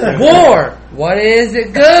analysis. War! What is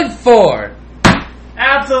it good for?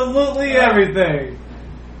 Absolutely everything.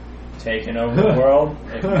 Taking over the world?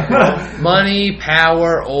 Money,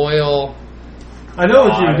 power, oil, I know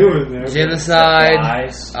what you're doing there.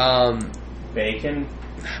 genocide. Supplies, bacon,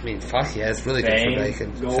 I mean, fuck yeah, it's really good Fame, for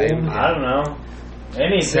bacon. gold. Fame, I don't know.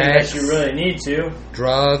 Anything Sex. that you really need to.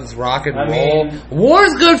 drugs, rock and I roll. mean- War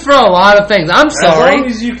is good for a lot of things. I'm As long sorry.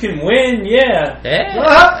 as you can win, yeah.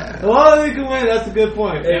 Yeah. A lot of you can win. That's a good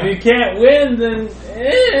point. If you can't win, then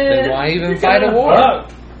Then why even you're fight a kinda war?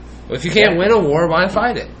 fucked. Well, if you can't win a war, why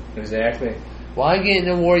fight it? Exactly. Why get in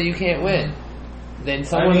a war you can't win? Then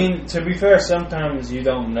someone. I mean, to be fair, sometimes you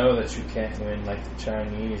don't know that you can't win, like the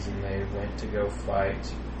Chinese, and they went to go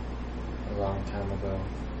fight a long time ago.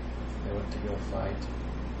 They went to go fight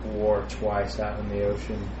war twice out in the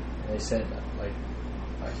ocean. And they sent like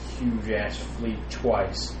a huge ass fleet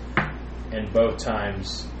twice, and both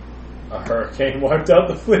times a hurricane wiped out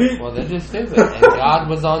the fleet. Well, they're just stupid. And God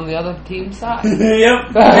was on the other team's side.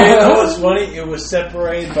 Yep. And you know what's funny? It was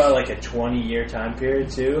separated by like a 20-year time period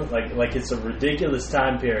too. Like it's a ridiculous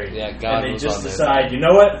time period. Yeah, God And they was just on their decide, side. you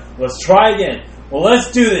know what? Let's try again. Well,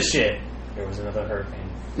 let's do this shit. There was another hurricane.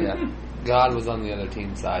 Yeah. God was on the other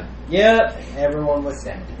team's side. Yeah, everyone was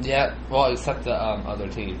sad. Yeah, well, except the other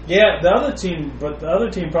team. Yeah, the other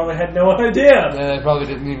team probably had no idea. Yeah, they probably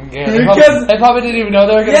didn't even care. Because- They probably didn't even know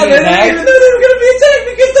they were going Yeah, to they be didn't even attacked. know they were going to be attacked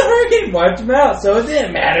because the hurricane wiped them out, so it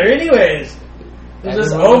didn't matter anyways. It was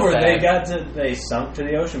just Everyone was over. sad. They sunk to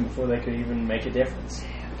the ocean before they could even make a difference.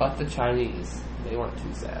 Fuck the Chinese. They weren't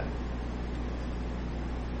too sad.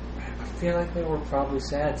 I feel like they were probably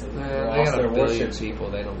sad that they They lost got their a billion warships.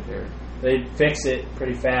 people. They don't care. They'd fix it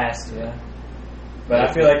pretty fast, yeah. But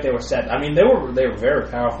I feel like they were sad. I mean, they were very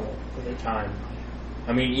powerful for their time.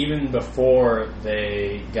 I mean, even before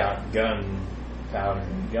they got gunpowder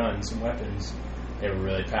and guns and weapons, they were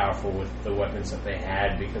really powerful with the weapons that they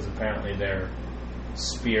had because apparently their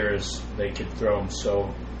spears, they could throw them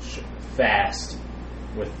so fast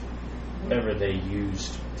with whatever they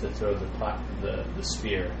used to throw the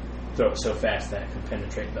spear, throw it so fast that it could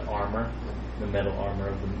penetrate the armor, the metal armor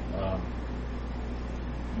of the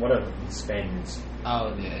whatever the Spaniards.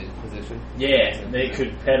 Oh, the Inquisition. Yeah, they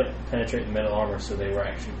could penetrate the metal armor, so they were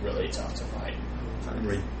actually really tough to fight.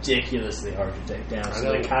 Ridiculously hard to take down.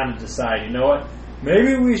 So they kind of decide, you know what?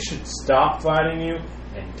 Maybe we should stop fighting you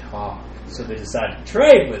and talk. So they decide to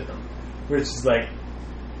trade with them, which is like,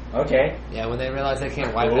 okay. Yeah, when they realize they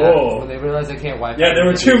can't wipe Cool. out. When they realize they can't wipe out. Yeah, there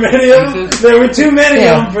were too many of them. There were too many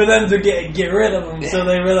of them for them to get rid of them. So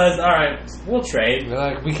they realized, all right, we'll trade. They're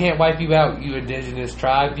like, we can't wipe you out, you indigenous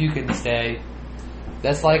tribe. You can stay.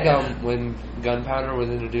 That's like when gunpowder was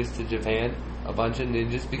introduced to Japan. A bunch of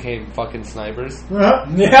ninjas became fucking snipers.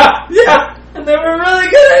 Yeah, and they were really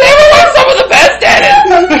good at They it. were like some of the best at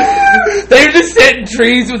it. They would just sit in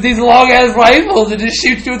trees with these long ass rifles and just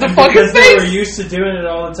shoot you with the fucking Because they were face. used to doing it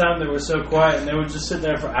all the time, they were so quiet, and they would just sit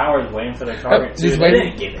there for hours waiting for their target. Just They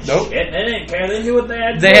waiting. didn't give a Nope. shit. They didn't care. They knew what they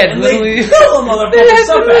had to They do. had and literally- they kill the motherfuckers They had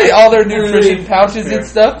so literally fast. all their nutrition pouches and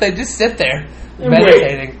stuff. They just sit there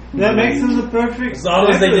meditating. That makes them the perfect. As long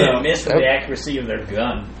as they sniper, didn't though. miss with the accuracy of their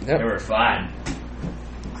gun, Yep. they were fine.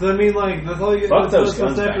 'Cause I mean, like that's all you. Fuck That's those what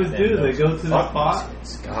guns back snipers then. do. They Those go to the fuck spot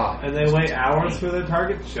muskets. God. and they wait hours for their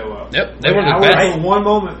target to show up. Yep, they Wait were the hours best. for one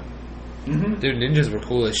moment. Dude, ninjas were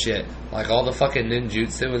cool as shit. Like all the fucking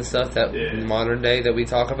ninjutsu and stuff that in modern day that we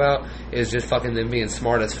talk about is just fucking them being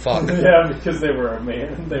smart as fuck. Yeah, because they were a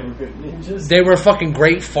man. They were good ninjas. They were fucking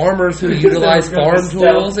great farmers who utilized They were farm good with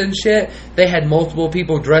stealth. tools and shit. They had multiple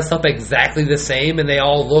people dressed up exactly the same, and they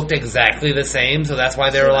all looked exactly the same. So that's why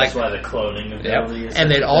they were like, that's why the cloning ability is and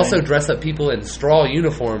such they'd a also thing. dress up people in straw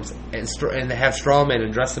uniforms and have straw men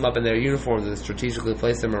and dress them up in their uniforms and strategically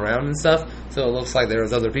place them around and stuff. So it looks like there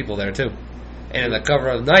was other people there too. And in the cover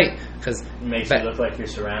of the night, because It makes you look like you're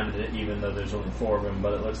surrounded, even though there's only 4 of them,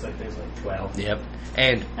 but it looks like there's like 12. Yep,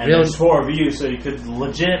 and And there's 4 of you, so you could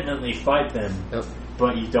legitimately fight them, Yep.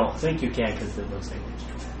 but you don't think you can because it looks like there's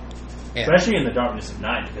 12. Yeah. Especially in the darkness of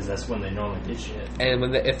night, because that's when they normally did shit. And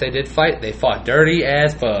when if they did fight, they fought dirty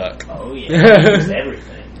as fuck. Oh yeah, they used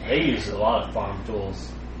everything. They used a lot of farm tools.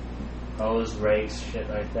 Hoes, rakes, shit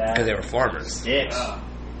like that. Because they were farmers. Sticks.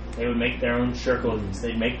 They would make their own shurikens.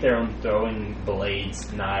 They'd make their own throwing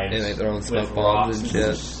blades, knives. They make their own with smoke rocks bombs and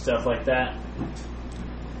shit. stuff like that.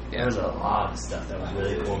 Yeah. There was a lot of stuff that was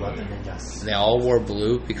really cool about the ninjas. They all wore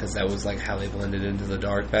blue because that was like how they blended into the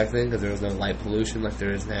dark back then because there was no light pollution like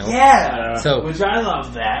there is now. Yeah, So- which I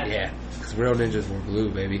love that. Yeah, because real ninjas were blue,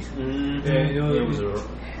 baby. Mm-hmm. Yeah, you know, It was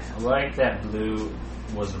I like that blue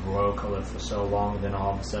was a royal color for so long, then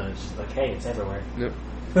all of a sudden it's just like, hey, it's everywhere. Yep.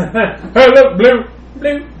 Hey, look, blue,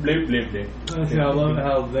 blue, blue, blue, blue. Honestly, I love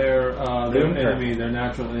how their Blue enemy, their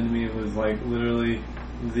natural enemy, was like literally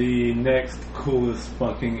the next coolest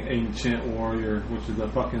fucking ancient warrior, which is a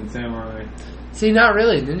fucking samurai. See, not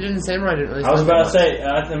really. Ninja and samurai didn't really. I was fight about to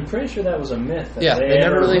much. say, I'm pretty sure that was a myth. That Yeah, they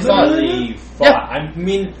never really fought. fought. Yeah. I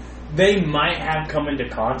mean, they might have come into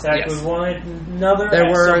contact Yes. with one another. There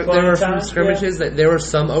at were some point in some time, skirmishes that there were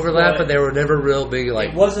some overlap, But but they were never real big. yeah. Like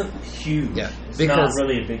It wasn't huge. Yeah, It's because not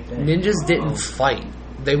really a big thing. ninjas didn't fight.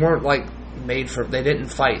 They weren't like made for. They didn't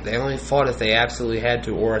fight. They only fought if they absolutely had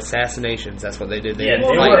to, or assassinations. That's what they did. They Yeah, didn't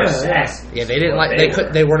they fight. were yeah. assassins. Yeah, they didn't What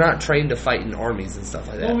like. They were not trained to fight in armies and stuff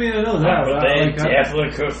like that. Well, I mean, I know that, But but they like, definitely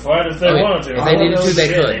could fight if they Oh, yeah. wanted to. If they needed to, they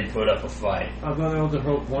Shit, could. They'd put up a fight. I thought that was the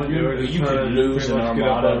whole point. You- They were just you trying could to lose pretty an much get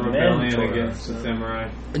up armada a of rebellion men for against us. the samurai.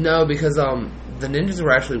 No, because the ninjas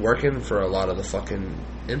were actually working for a lot of the fucking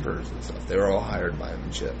emperors and stuff. They were all hired by them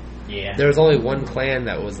and shit. Yeah. There was only one clan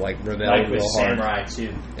that was like rebelled Like with real hard. samurai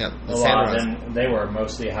too. Yeah, the A lot of samurais. them, they were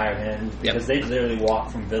mostly hired hands because they literally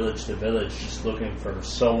walked from village to village just looking for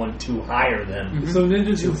someone to hire them. So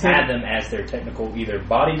ninjas To and have them as their technical either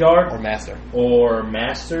bodyguard Or master. or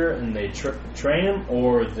master, and they train them,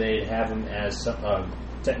 or they'd have them as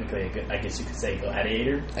technically, I guess you could say,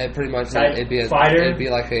 gladiator. And pretty much Type it'd be a fighter. It'd be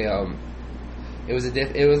like a It was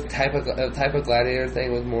a type of gladiator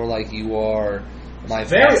thing. It was more like you are my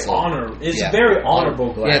Very vassal. It's Yeah. very honorable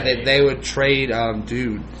Yeah, gladiator. they would trade,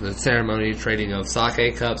 do the ceremony trading of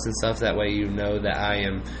sake cups and stuff. That way, you know that I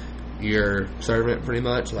am your servant, pretty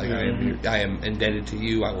much. Like I am indebted to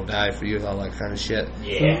you. I will die for you. All that kind of shit.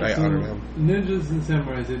 Yeah. Right, so honor him. ninjas and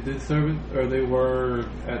samurais, they did serve it, or they were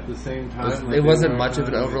at the same time. Like It they wasn't were much of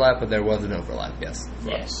an kinda- overlap, but there was an overlap. Yes.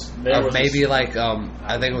 Yes. There was Maybe like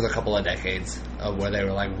I think it was a couple of decades of where they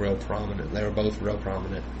were like real prominent. They were both real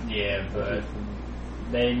prominent. Yeah, but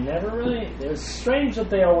they never really. It was strange that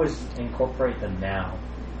they always incorporate them now.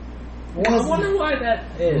 Well, I wonder why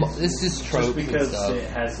that is. It's just tropes Just because and stuff. it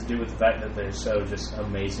has to do with the fact that they're so just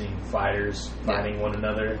amazing fighters fighting one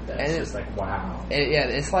another. That's And just like, wow.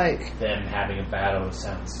 It's like... Them having a battle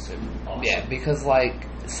sounds super awesome. Yeah, because, like,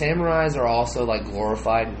 samurais are also, like,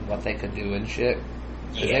 glorified in what they could do and shit.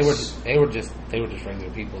 'Cause Yes. They were just regular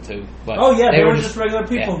people, too. But Oh, yeah, they were just regular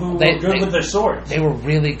people who they- were good they- with their swords. They were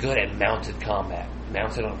really good at mounted combat.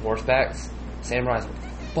 Mounted on horsebacks. Samurais would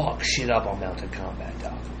fuck shit up on mounted combat,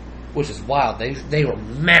 dog. Which is wild. They were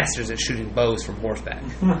masters at shooting bows from horseback.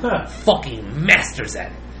 Fucking masters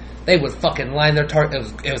at it. They would fucking line their target.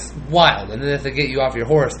 It was wild. And then if they get you off your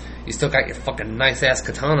horse, you still got your fucking nice ass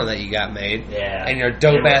katana that you got made. Yeah. And your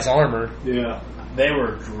dope ass armor. Yeah. They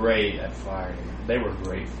were great at fighting. They were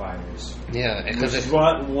great fighters. Yeah. Which Because is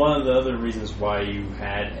one of the other reasons why you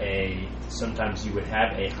had sometimes you would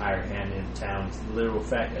have a higher hand in town. It's the literal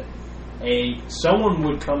fact that someone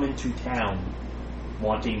would come into town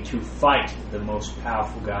wanting to fight the most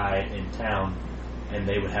powerful guy in town, and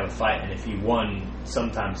they would have a fight, and if he won,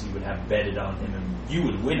 sometimes you would have betted on him, and you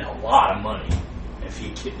would win a lot of money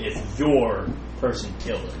if your person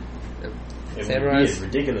killed him. It would be a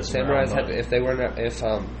ridiculous amount Samurais of money. if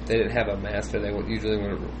they didn't have a master, they would usually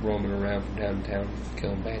went roaming around from town to town,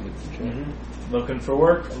 killing bandits and shit. Mm-hmm. Looking for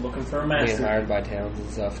work, looking for a Being master. hired by towns and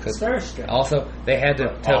stuff. It's Because very strange. also they had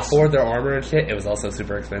to Awesome. afford their armor and shit. It was also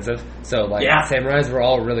super expensive. So like Yeah. samurais were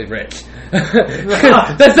all really rich.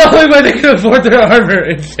 That's the only way they could afford their armor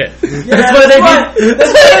and shit. Yeah, that's why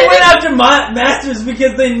they went after masters,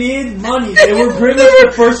 because they need money. They were pretty much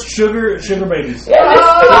the first sugar babies. They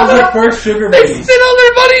were the first sugar They babies. spent all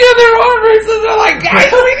their money on their armor, so they're like,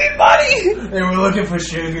 guys, we need money. They were looking for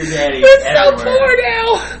sugar daddies We're so everywhere. poor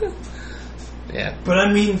now. Yeah. But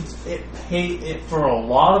I mean, it for a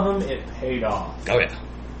lot of them, it paid off. Oh yeah.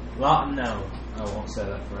 No, I won't say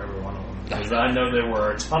that for every one of them, because I know there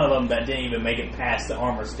were a ton of them that didn't even make it past the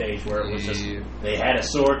armor stage, where it was just they had a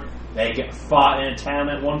sword, they get fought in a town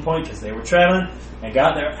at one point because they were traveling and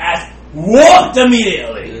got their ass whooped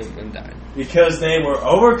immediately. And died. Because they were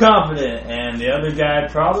overconfident, and the other guy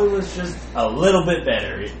probably was just a little bit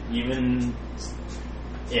better, even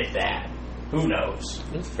if that. Who knows?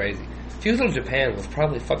 That's crazy. Feudal Japan was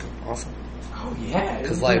probably fucking awesome. Oh yeah, it 'Cause,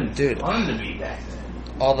 was like, dude, fun to be back then.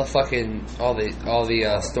 All the fucking all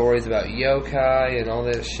the stories about yokai and all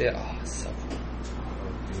that shit. Oh, it's so cool.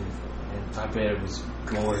 Oh, beautiful. And I bet it was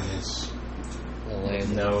gorgeous. The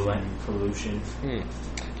land. No like pollution.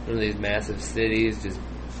 One of these massive cities, just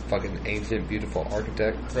fucking ancient, beautiful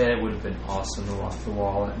architect. I bet it would have been awesome to walk the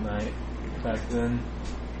wall at night back then.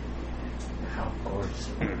 How gorgeous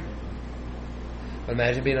it would have been.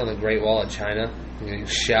 Imagine being on the Great Wall of China and getting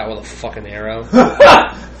shot with a fucking arrow.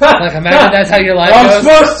 Like, imagine that's how your life I'm goes.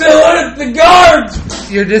 supposed to alert the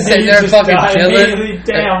guards! You're just And sitting you there just fucking die chilling. immediately.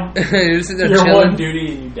 Damn. You're just sitting there Your chilling. one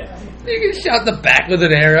duty and you die. You get shot in the back with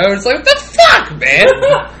an arrow. It's like, what the fuck, man?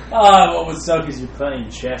 What would suck is you're playing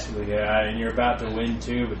chess with a guy and you're about to win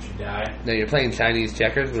too, but you die. No, you're playing Chinese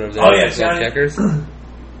checkers. Whatever Oh, yeah, it's called, Chinese- checkers.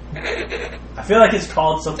 I feel like it's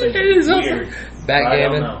called something It is weird. also but I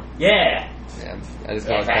don't backgammon. know. Yeah. Yeah, I just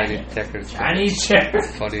call it Yeah, Chinese checkers. Chinese checkers.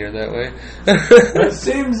 It's funnier that way. It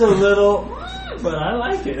seems a little, but I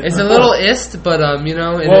like it. It's a little ist, but you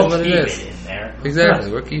know, it is We'll what keep it is. it in there.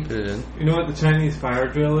 Exactly, we're keeping it in. You know what the Chinese fire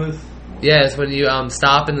drill is? Yeah, it's when you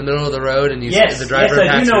stop in the middle of the road and you Yes, the driver yes, I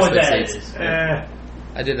passes do know what switch that seats. is.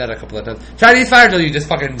 I did that a couple of times. Chinese fire drill, you just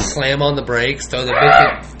fucking slam on the brakes, throw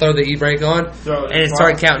the e-brake on, Throw it and it in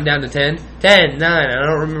started front. counting down to 10. 10, 9. I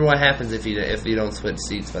don't remember what happens if you don't switch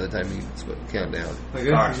seats by the time you count down. I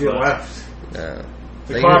guess you get left. No.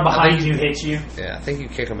 The car behind you hits you. Yeah, I think you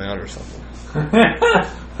kick them out or something.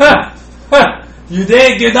 You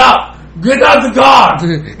did get up. Get out the car.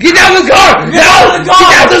 Get out the car! Get out the car!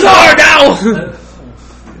 Get out the car now!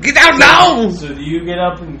 Get out now! So do you get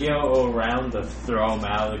up and go around to throw them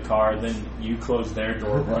out of the car? Then you close their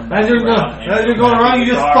door. Run As you're around, going around, you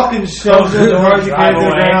just fucking shove the door as you get to the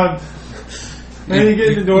ground. Then you get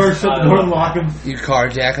in the door, shut the door, and lock them. You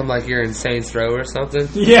carjack them like you're in Saints Row or something.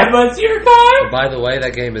 Yeah, but it's your car. By the way,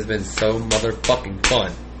 that game has been so motherfucking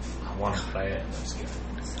fun. I want to play it. Let's go.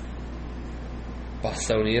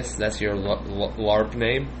 Bostonius, that's your LARP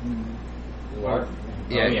name? LARP?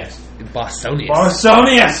 Yeah, Oh, yes. Bostonius.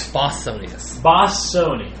 Barsonius. Bostonius.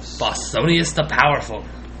 Barsonius. Bostonius the Powerful.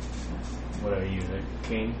 What are you, the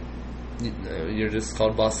king? You're just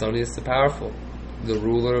called Bostonius the Powerful. The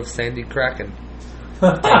ruler of Sandy Kraken.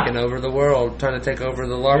 Taking over the world, trying to take over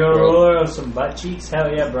the LARP You're a world. ruler of some butt cheeks?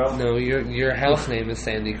 Hell yeah, bro. No, your house name is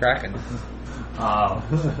Sandy Kraken.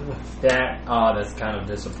 That's kind of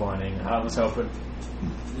disappointing. I was hoping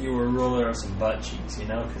you were a ruler of some butt cheeks,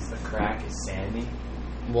 because the crack is sandy.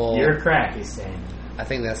 Well, Your crack is sandy. I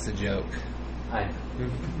think that's the joke. I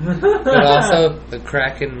But also, the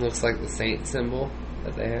Kraken looks like the saint symbol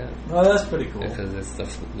that they have. Oh, that's pretty cool. Because it's the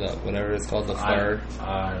whatever it's called, the fleur.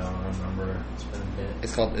 I don't remember. It's been a bit.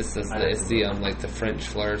 It's called. It's the like the French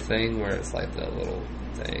fleur thing where it's like the little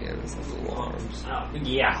thing and it's like little arms.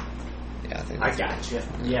 Yeah. Yeah, I think. I got you.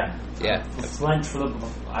 Yeah. Yeah. The French flip.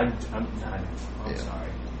 I'm Yeah. sorry.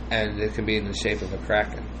 And it can be in the shape of a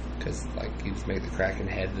kraken because like you just make the kraken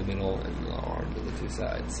head in the middle and the arm to the two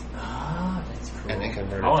sides. Ah, that's cool. And they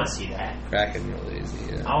convert it. I want to see that. Kraken really easy.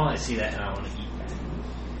 Yeah. I want to see that, and I want to eat that.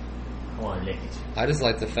 I want to lick it. I just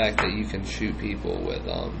like the fact that you can shoot people with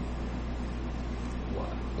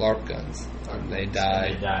What? LARP guns and they die.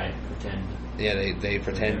 And they die. Pretend. Yeah, they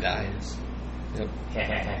pretend die. Yep.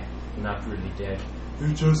 You're not really dead. You're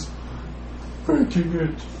just breaking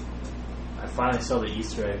it. I finally saw the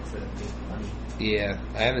Easter egg for the big bunny. Yeah,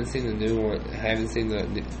 I haven't seen the new one. I haven't seen the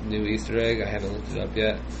new Easter egg. I haven't looked it up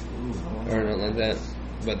yet, or nothing like that.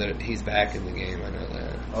 But he's back in the game. I know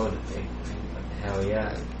that. Oh, the big hell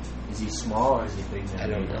yeah. Is he small or is he big now? I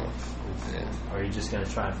don't know. Yeah. Or are you just going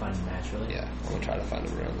to try and find him naturally? Yeah, I'm gonna try to find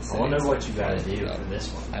him around the city. I wonder what you got to do for this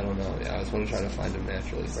one. I don't know. Yeah, I just want to try to find him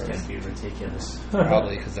naturally It's first. going to be ridiculous.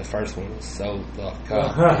 Probably because the first one was so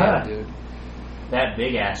damn, dude. That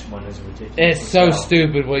big ass one is ridiculous. It's so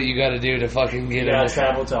stupid what you got to do to fucking get You him got to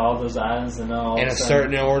travel to all those islands and all in of a sudden,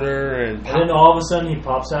 certain order and then all of a sudden he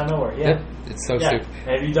pops out of nowhere. Yeah. Yep, it's so stupid.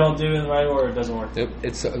 And if you don't do it in the right order, it doesn't work. Yep,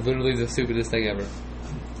 it's literally the stupidest thing ever.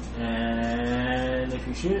 And if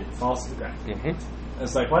you shoot it, it falls to the ground. Mm-hmm.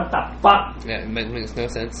 It's like, what the fuck? Yeah, it makes no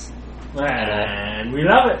sense. And we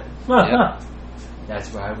love it. Yep.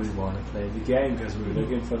 That's why we want to play the game, because we're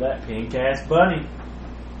looking for that pink ass bunny.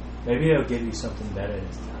 Maybe it'll give you something better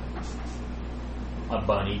this time. A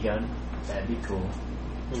bunny gun. That'd be cool.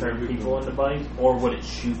 Turn people into bunnies, or would it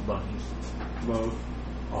shoot bunnies? Both.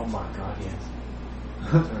 Oh my god,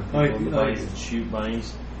 yes. Turn people into bunnies and shoot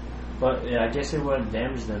bunnies. But yeah, I guess it wouldn't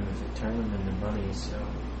damage them if it turned them into bunnies, so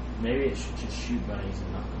maybe it should just shoot bunnies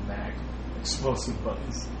and knock them back. Explosive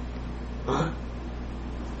bunnies.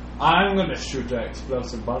 I'm gonna shoot the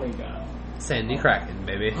explosive bunny gun. Sandy Kraken,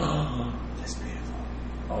 baby. That's beautiful.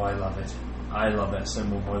 Oh, I love it. I love that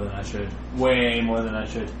symbol more than I should. Way more than I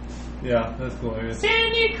should. Yeah, that's glorious.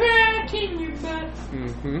 Sandy Kraken, your butt.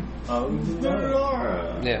 Mm-hmm. Oh,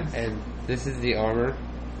 Yeah, and this is the armor.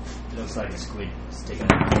 it looks like a squid sticking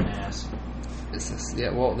out of an ass. This is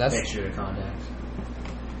that's Picture the contact.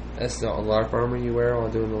 that's the LARP armor you wear while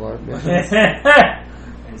doing the LARP mission.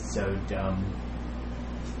 It's so dumb.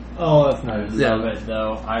 Oh, that's I nice. love it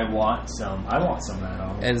though. I want some of that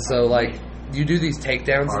armor. And so like you do these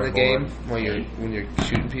takedowns in the game Cardboard. when you're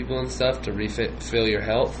shooting people and stuff to refill your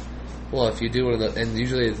health. Well, if you do one of the, and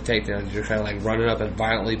usually the takedowns, you're kind of like running up and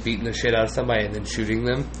violently beating the shit out of somebody and then shooting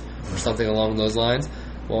them or something along those lines.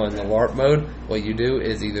 Well, in the LARP mode, what you do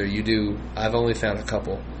is I've only found a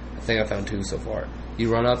couple. I think I found 2 so far.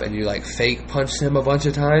 You run up and you like fake punch them a bunch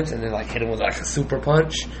of times and then like hit them with like a super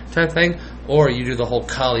punch type thing, or you do the whole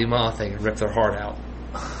Kali Ma thing and rip their heart out.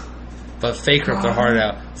 But fake rip their heart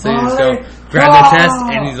out. So you just go grab their chest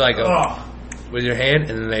and you like go with your hand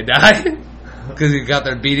and then they die because you got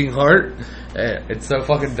their beating heart. It's so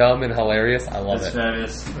fucking dumb and hilarious. I love it.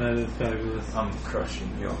 Fabulous. That is fabulous. I'm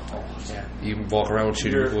crushing your heart. Yeah. You can walk around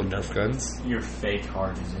shooting people with Nerf guns. Your fake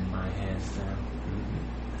heart is in my hands now.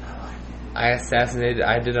 I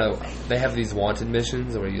they have these wanted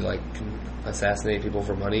missions where you like can assassinate people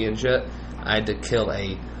for money and shit. I had to kill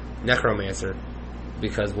a necromancer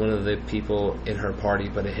because one of the people in her party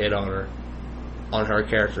put a hit on her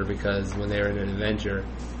character because when they were in an adventure,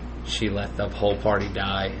 she let the whole party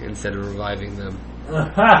die instead of reviving them.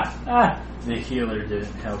 The healer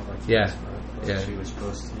didn't help. Yeah. She was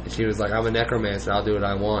supposed to. She was like, I'm a necromancer, I'll do what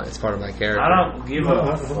I want. It's part of my character. I don't give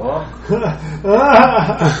a fuck.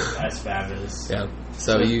 That's fabulous. Yeah.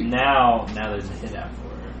 So now there's a hit out for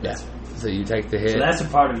her. Yeah. So you take the hit. So that's a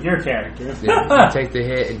part of your character. Yeah, you take the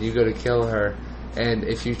hit and you go to kill her. And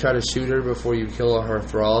if you try to shoot her before you kill her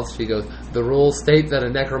thralls, she goes, the rules state that a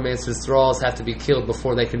necromancer's thralls have to be killed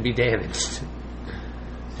before they can be damaged.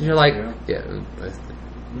 And you're like, yeah.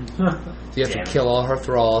 You have to kill all her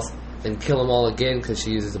thralls, then kill them all again because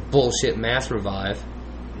she uses a bullshit mass revive.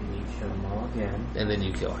 And you kill them all again. And then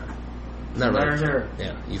you kill her. Not Murder. Really.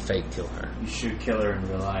 Yeah, you fake kill her. You should kill her in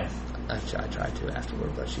real life. I tried to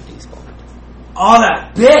afterward, but she despawned. Oh,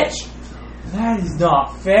 that bitch! That is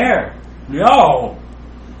not fair. No.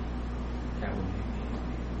 That would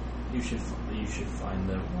be. You you should find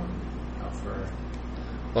the one of her.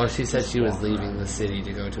 Well, she said she was leaving the city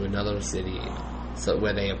to go to another city, so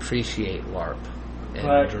where they appreciate LARP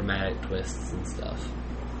and dramatic twists and stuff.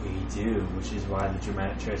 We do, which is why the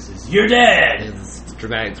dramatic twist is you're dead. And the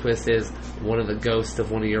dramatic twist is one of the ghosts of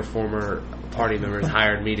one of your former party members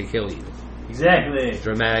hired me to kill you. Exactly.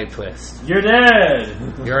 Dramatic twist. You're dead.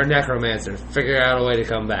 You're a necromancer. Figure out a way to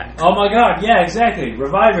come back. Oh my god, yeah, exactly.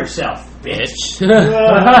 Revive yourself, bitch.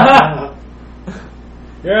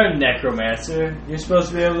 You're a necromancer. You're supposed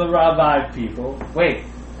to be able to revive people. Wait,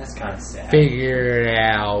 that's kind of sad. Figure it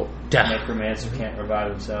out. Necromancer can't revive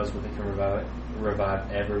themselves, but they can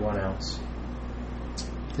revive everyone else.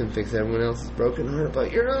 Can fix everyone else's broken heart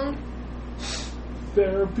but your own.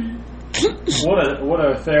 Therapy. What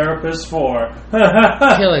are therapists for?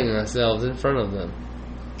 Killing ourselves in front of them.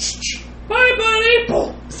 Bye,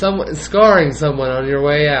 buddy. Scarring someone on your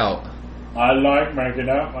way out. I like making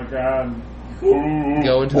out my gun.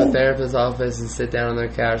 Go into a therapist's office and sit down on their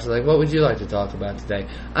couch. Like, what would you like to talk about today?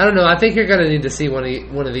 I don't know. I think you're going to need to see one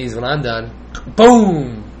of these when I'm done.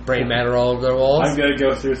 Boom! Brain matter all over their walls. I'm going to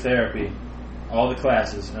go through therapy, all the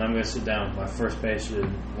classes, and I'm going to sit down. My first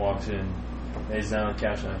patient walks in, lays down on the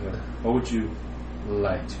couch, and I go, "What would you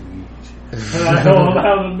like to eat?" And I hold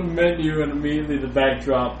out on the menu, and immediately the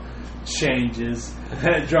backdrop changes, and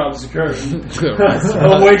it drops the curtain.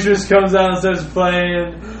 A waitress comes out and starts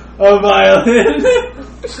playing a violin.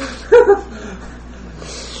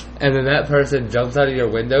 And then that person jumps out of your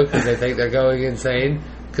window because they think they're going insane.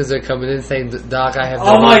 Because they're coming in saying, "Doc, I have no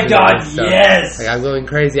oh my god, yes! Like, I'm going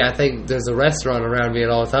crazy. I think there's a restaurant around me at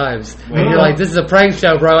all times." And you're like, "This is a prank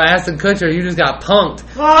show, bro. Ashton Kutcher, you just got punked."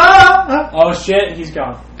 Oh shit, he's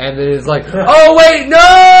gone. And then it's like, "Oh wait, no!"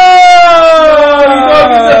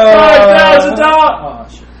 $5,000. Oh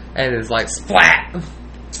shit. And it's like, splat.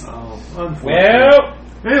 Oh, Well,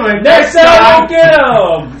 anyway, next time we'll get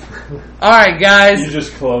him. Alright, guys. You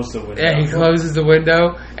just close the window. Yeah, he closes the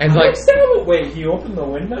window and like. Wait, he opened the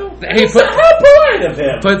window? He How polite of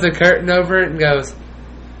him. Puts a curtain over it and goes,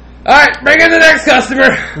 "Alright, bring in the next customer.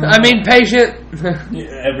 I mean patient."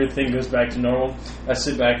 Yeah, everything goes back to normal. I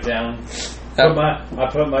sit back down. I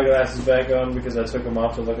put my glasses back on because I took them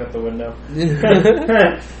off to look out the window. And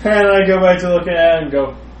I go back to looking at it and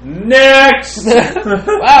go, "Next!"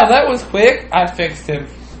 Wow, that was quick. I fixed him.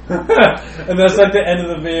 And that's like the end of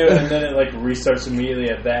the video, and then it like restarts immediately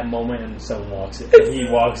at that moment, and someone walks in. And he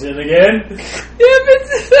walks in again.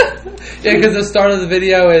 Yeah, because the start of the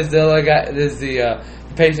video is the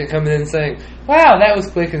patient coming in saying, "Wow, that was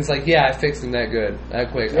quick." And it's like, "Yeah, I fixed him that good,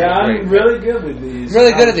 that quick." Yeah, I'm really good with these.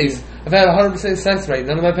 Really good at these. I've had 100% success rate.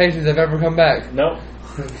 None of my patients have ever come back. Nope.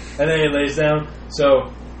 And then he lays down.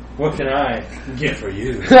 So, what can I get for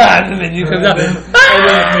you? And then you come down. And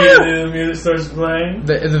then immediately the music starts playing.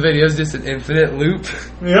 The video's just an infinite loop.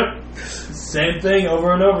 Yep. Same thing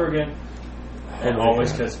over and over again. And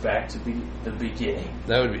always cuts back to the beginning.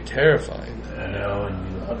 That would be terrifying. I know,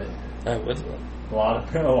 and you love it. I would love A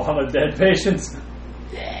lot of dead patients.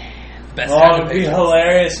 Best Oh, it'd be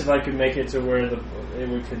hilarious if I could make it to where it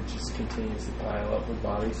would just continuously pile up with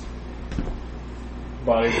bodies.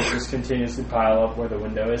 Bodies would just continuously pile up where the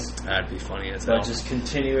window is. That'd be funny as So hell. it just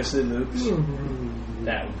continuously loops.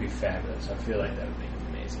 That would be fabulous. I feel like that would be an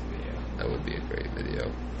amazing video. That would be a great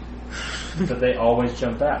video. But they always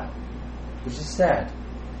jump out, which is sad.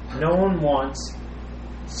 No one wants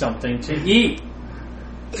something to eat.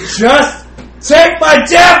 Just take my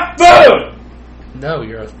damn food! No,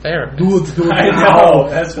 you're a therapist. I know,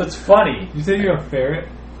 that's what's funny. You say you're a ferret?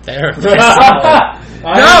 Therapist.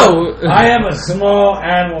 No! I am a small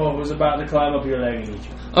animal who's about to climb up your leg and eat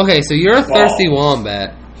you. Okay, so you're a thirsty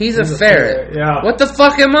wombat. He's a ferret. Yeah. What the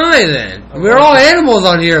fuck am I then? We're all animals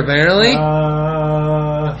on here, apparently.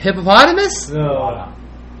 Hippopotamus? No.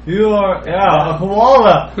 You are, a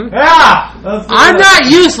koala. Yeah! I'm not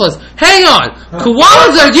useless. Hang on.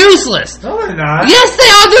 Koalas are useless. No, they're not. Yes, they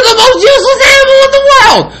are. They're the most useless animal in the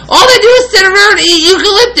world. All they do is sit around and eat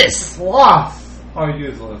eucalyptus. Sloths are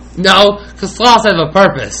useless. No, because sloths have a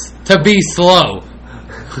purpose. To be slow.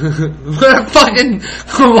 What a fucking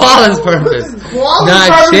koala's purpose? Koala's Not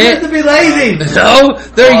purpose shit. is to be lazy. No,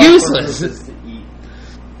 they're useless. Just to eat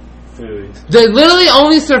food. They literally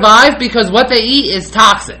only survive because what they eat is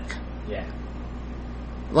toxic. Yeah.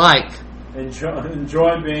 Like,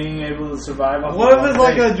 Enjoy being able to survive off What of if it's one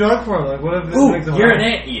like thing. a drug for them? Like, what if it Ooh, makes them you're an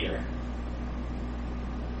high? anteater.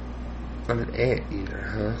 I'm an anteater,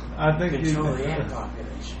 huh? I think Control the you. ant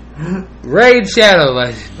population. Raid Shadow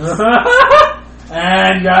Legends.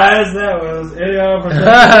 And guys, that was Idiotic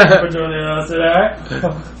for joining us today.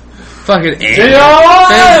 Fucking ant.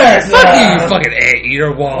 JR! Fuck you, you fucking ant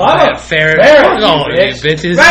eater, wall, I'm a ferret. ferret, Fuck all you you bitch. bitches.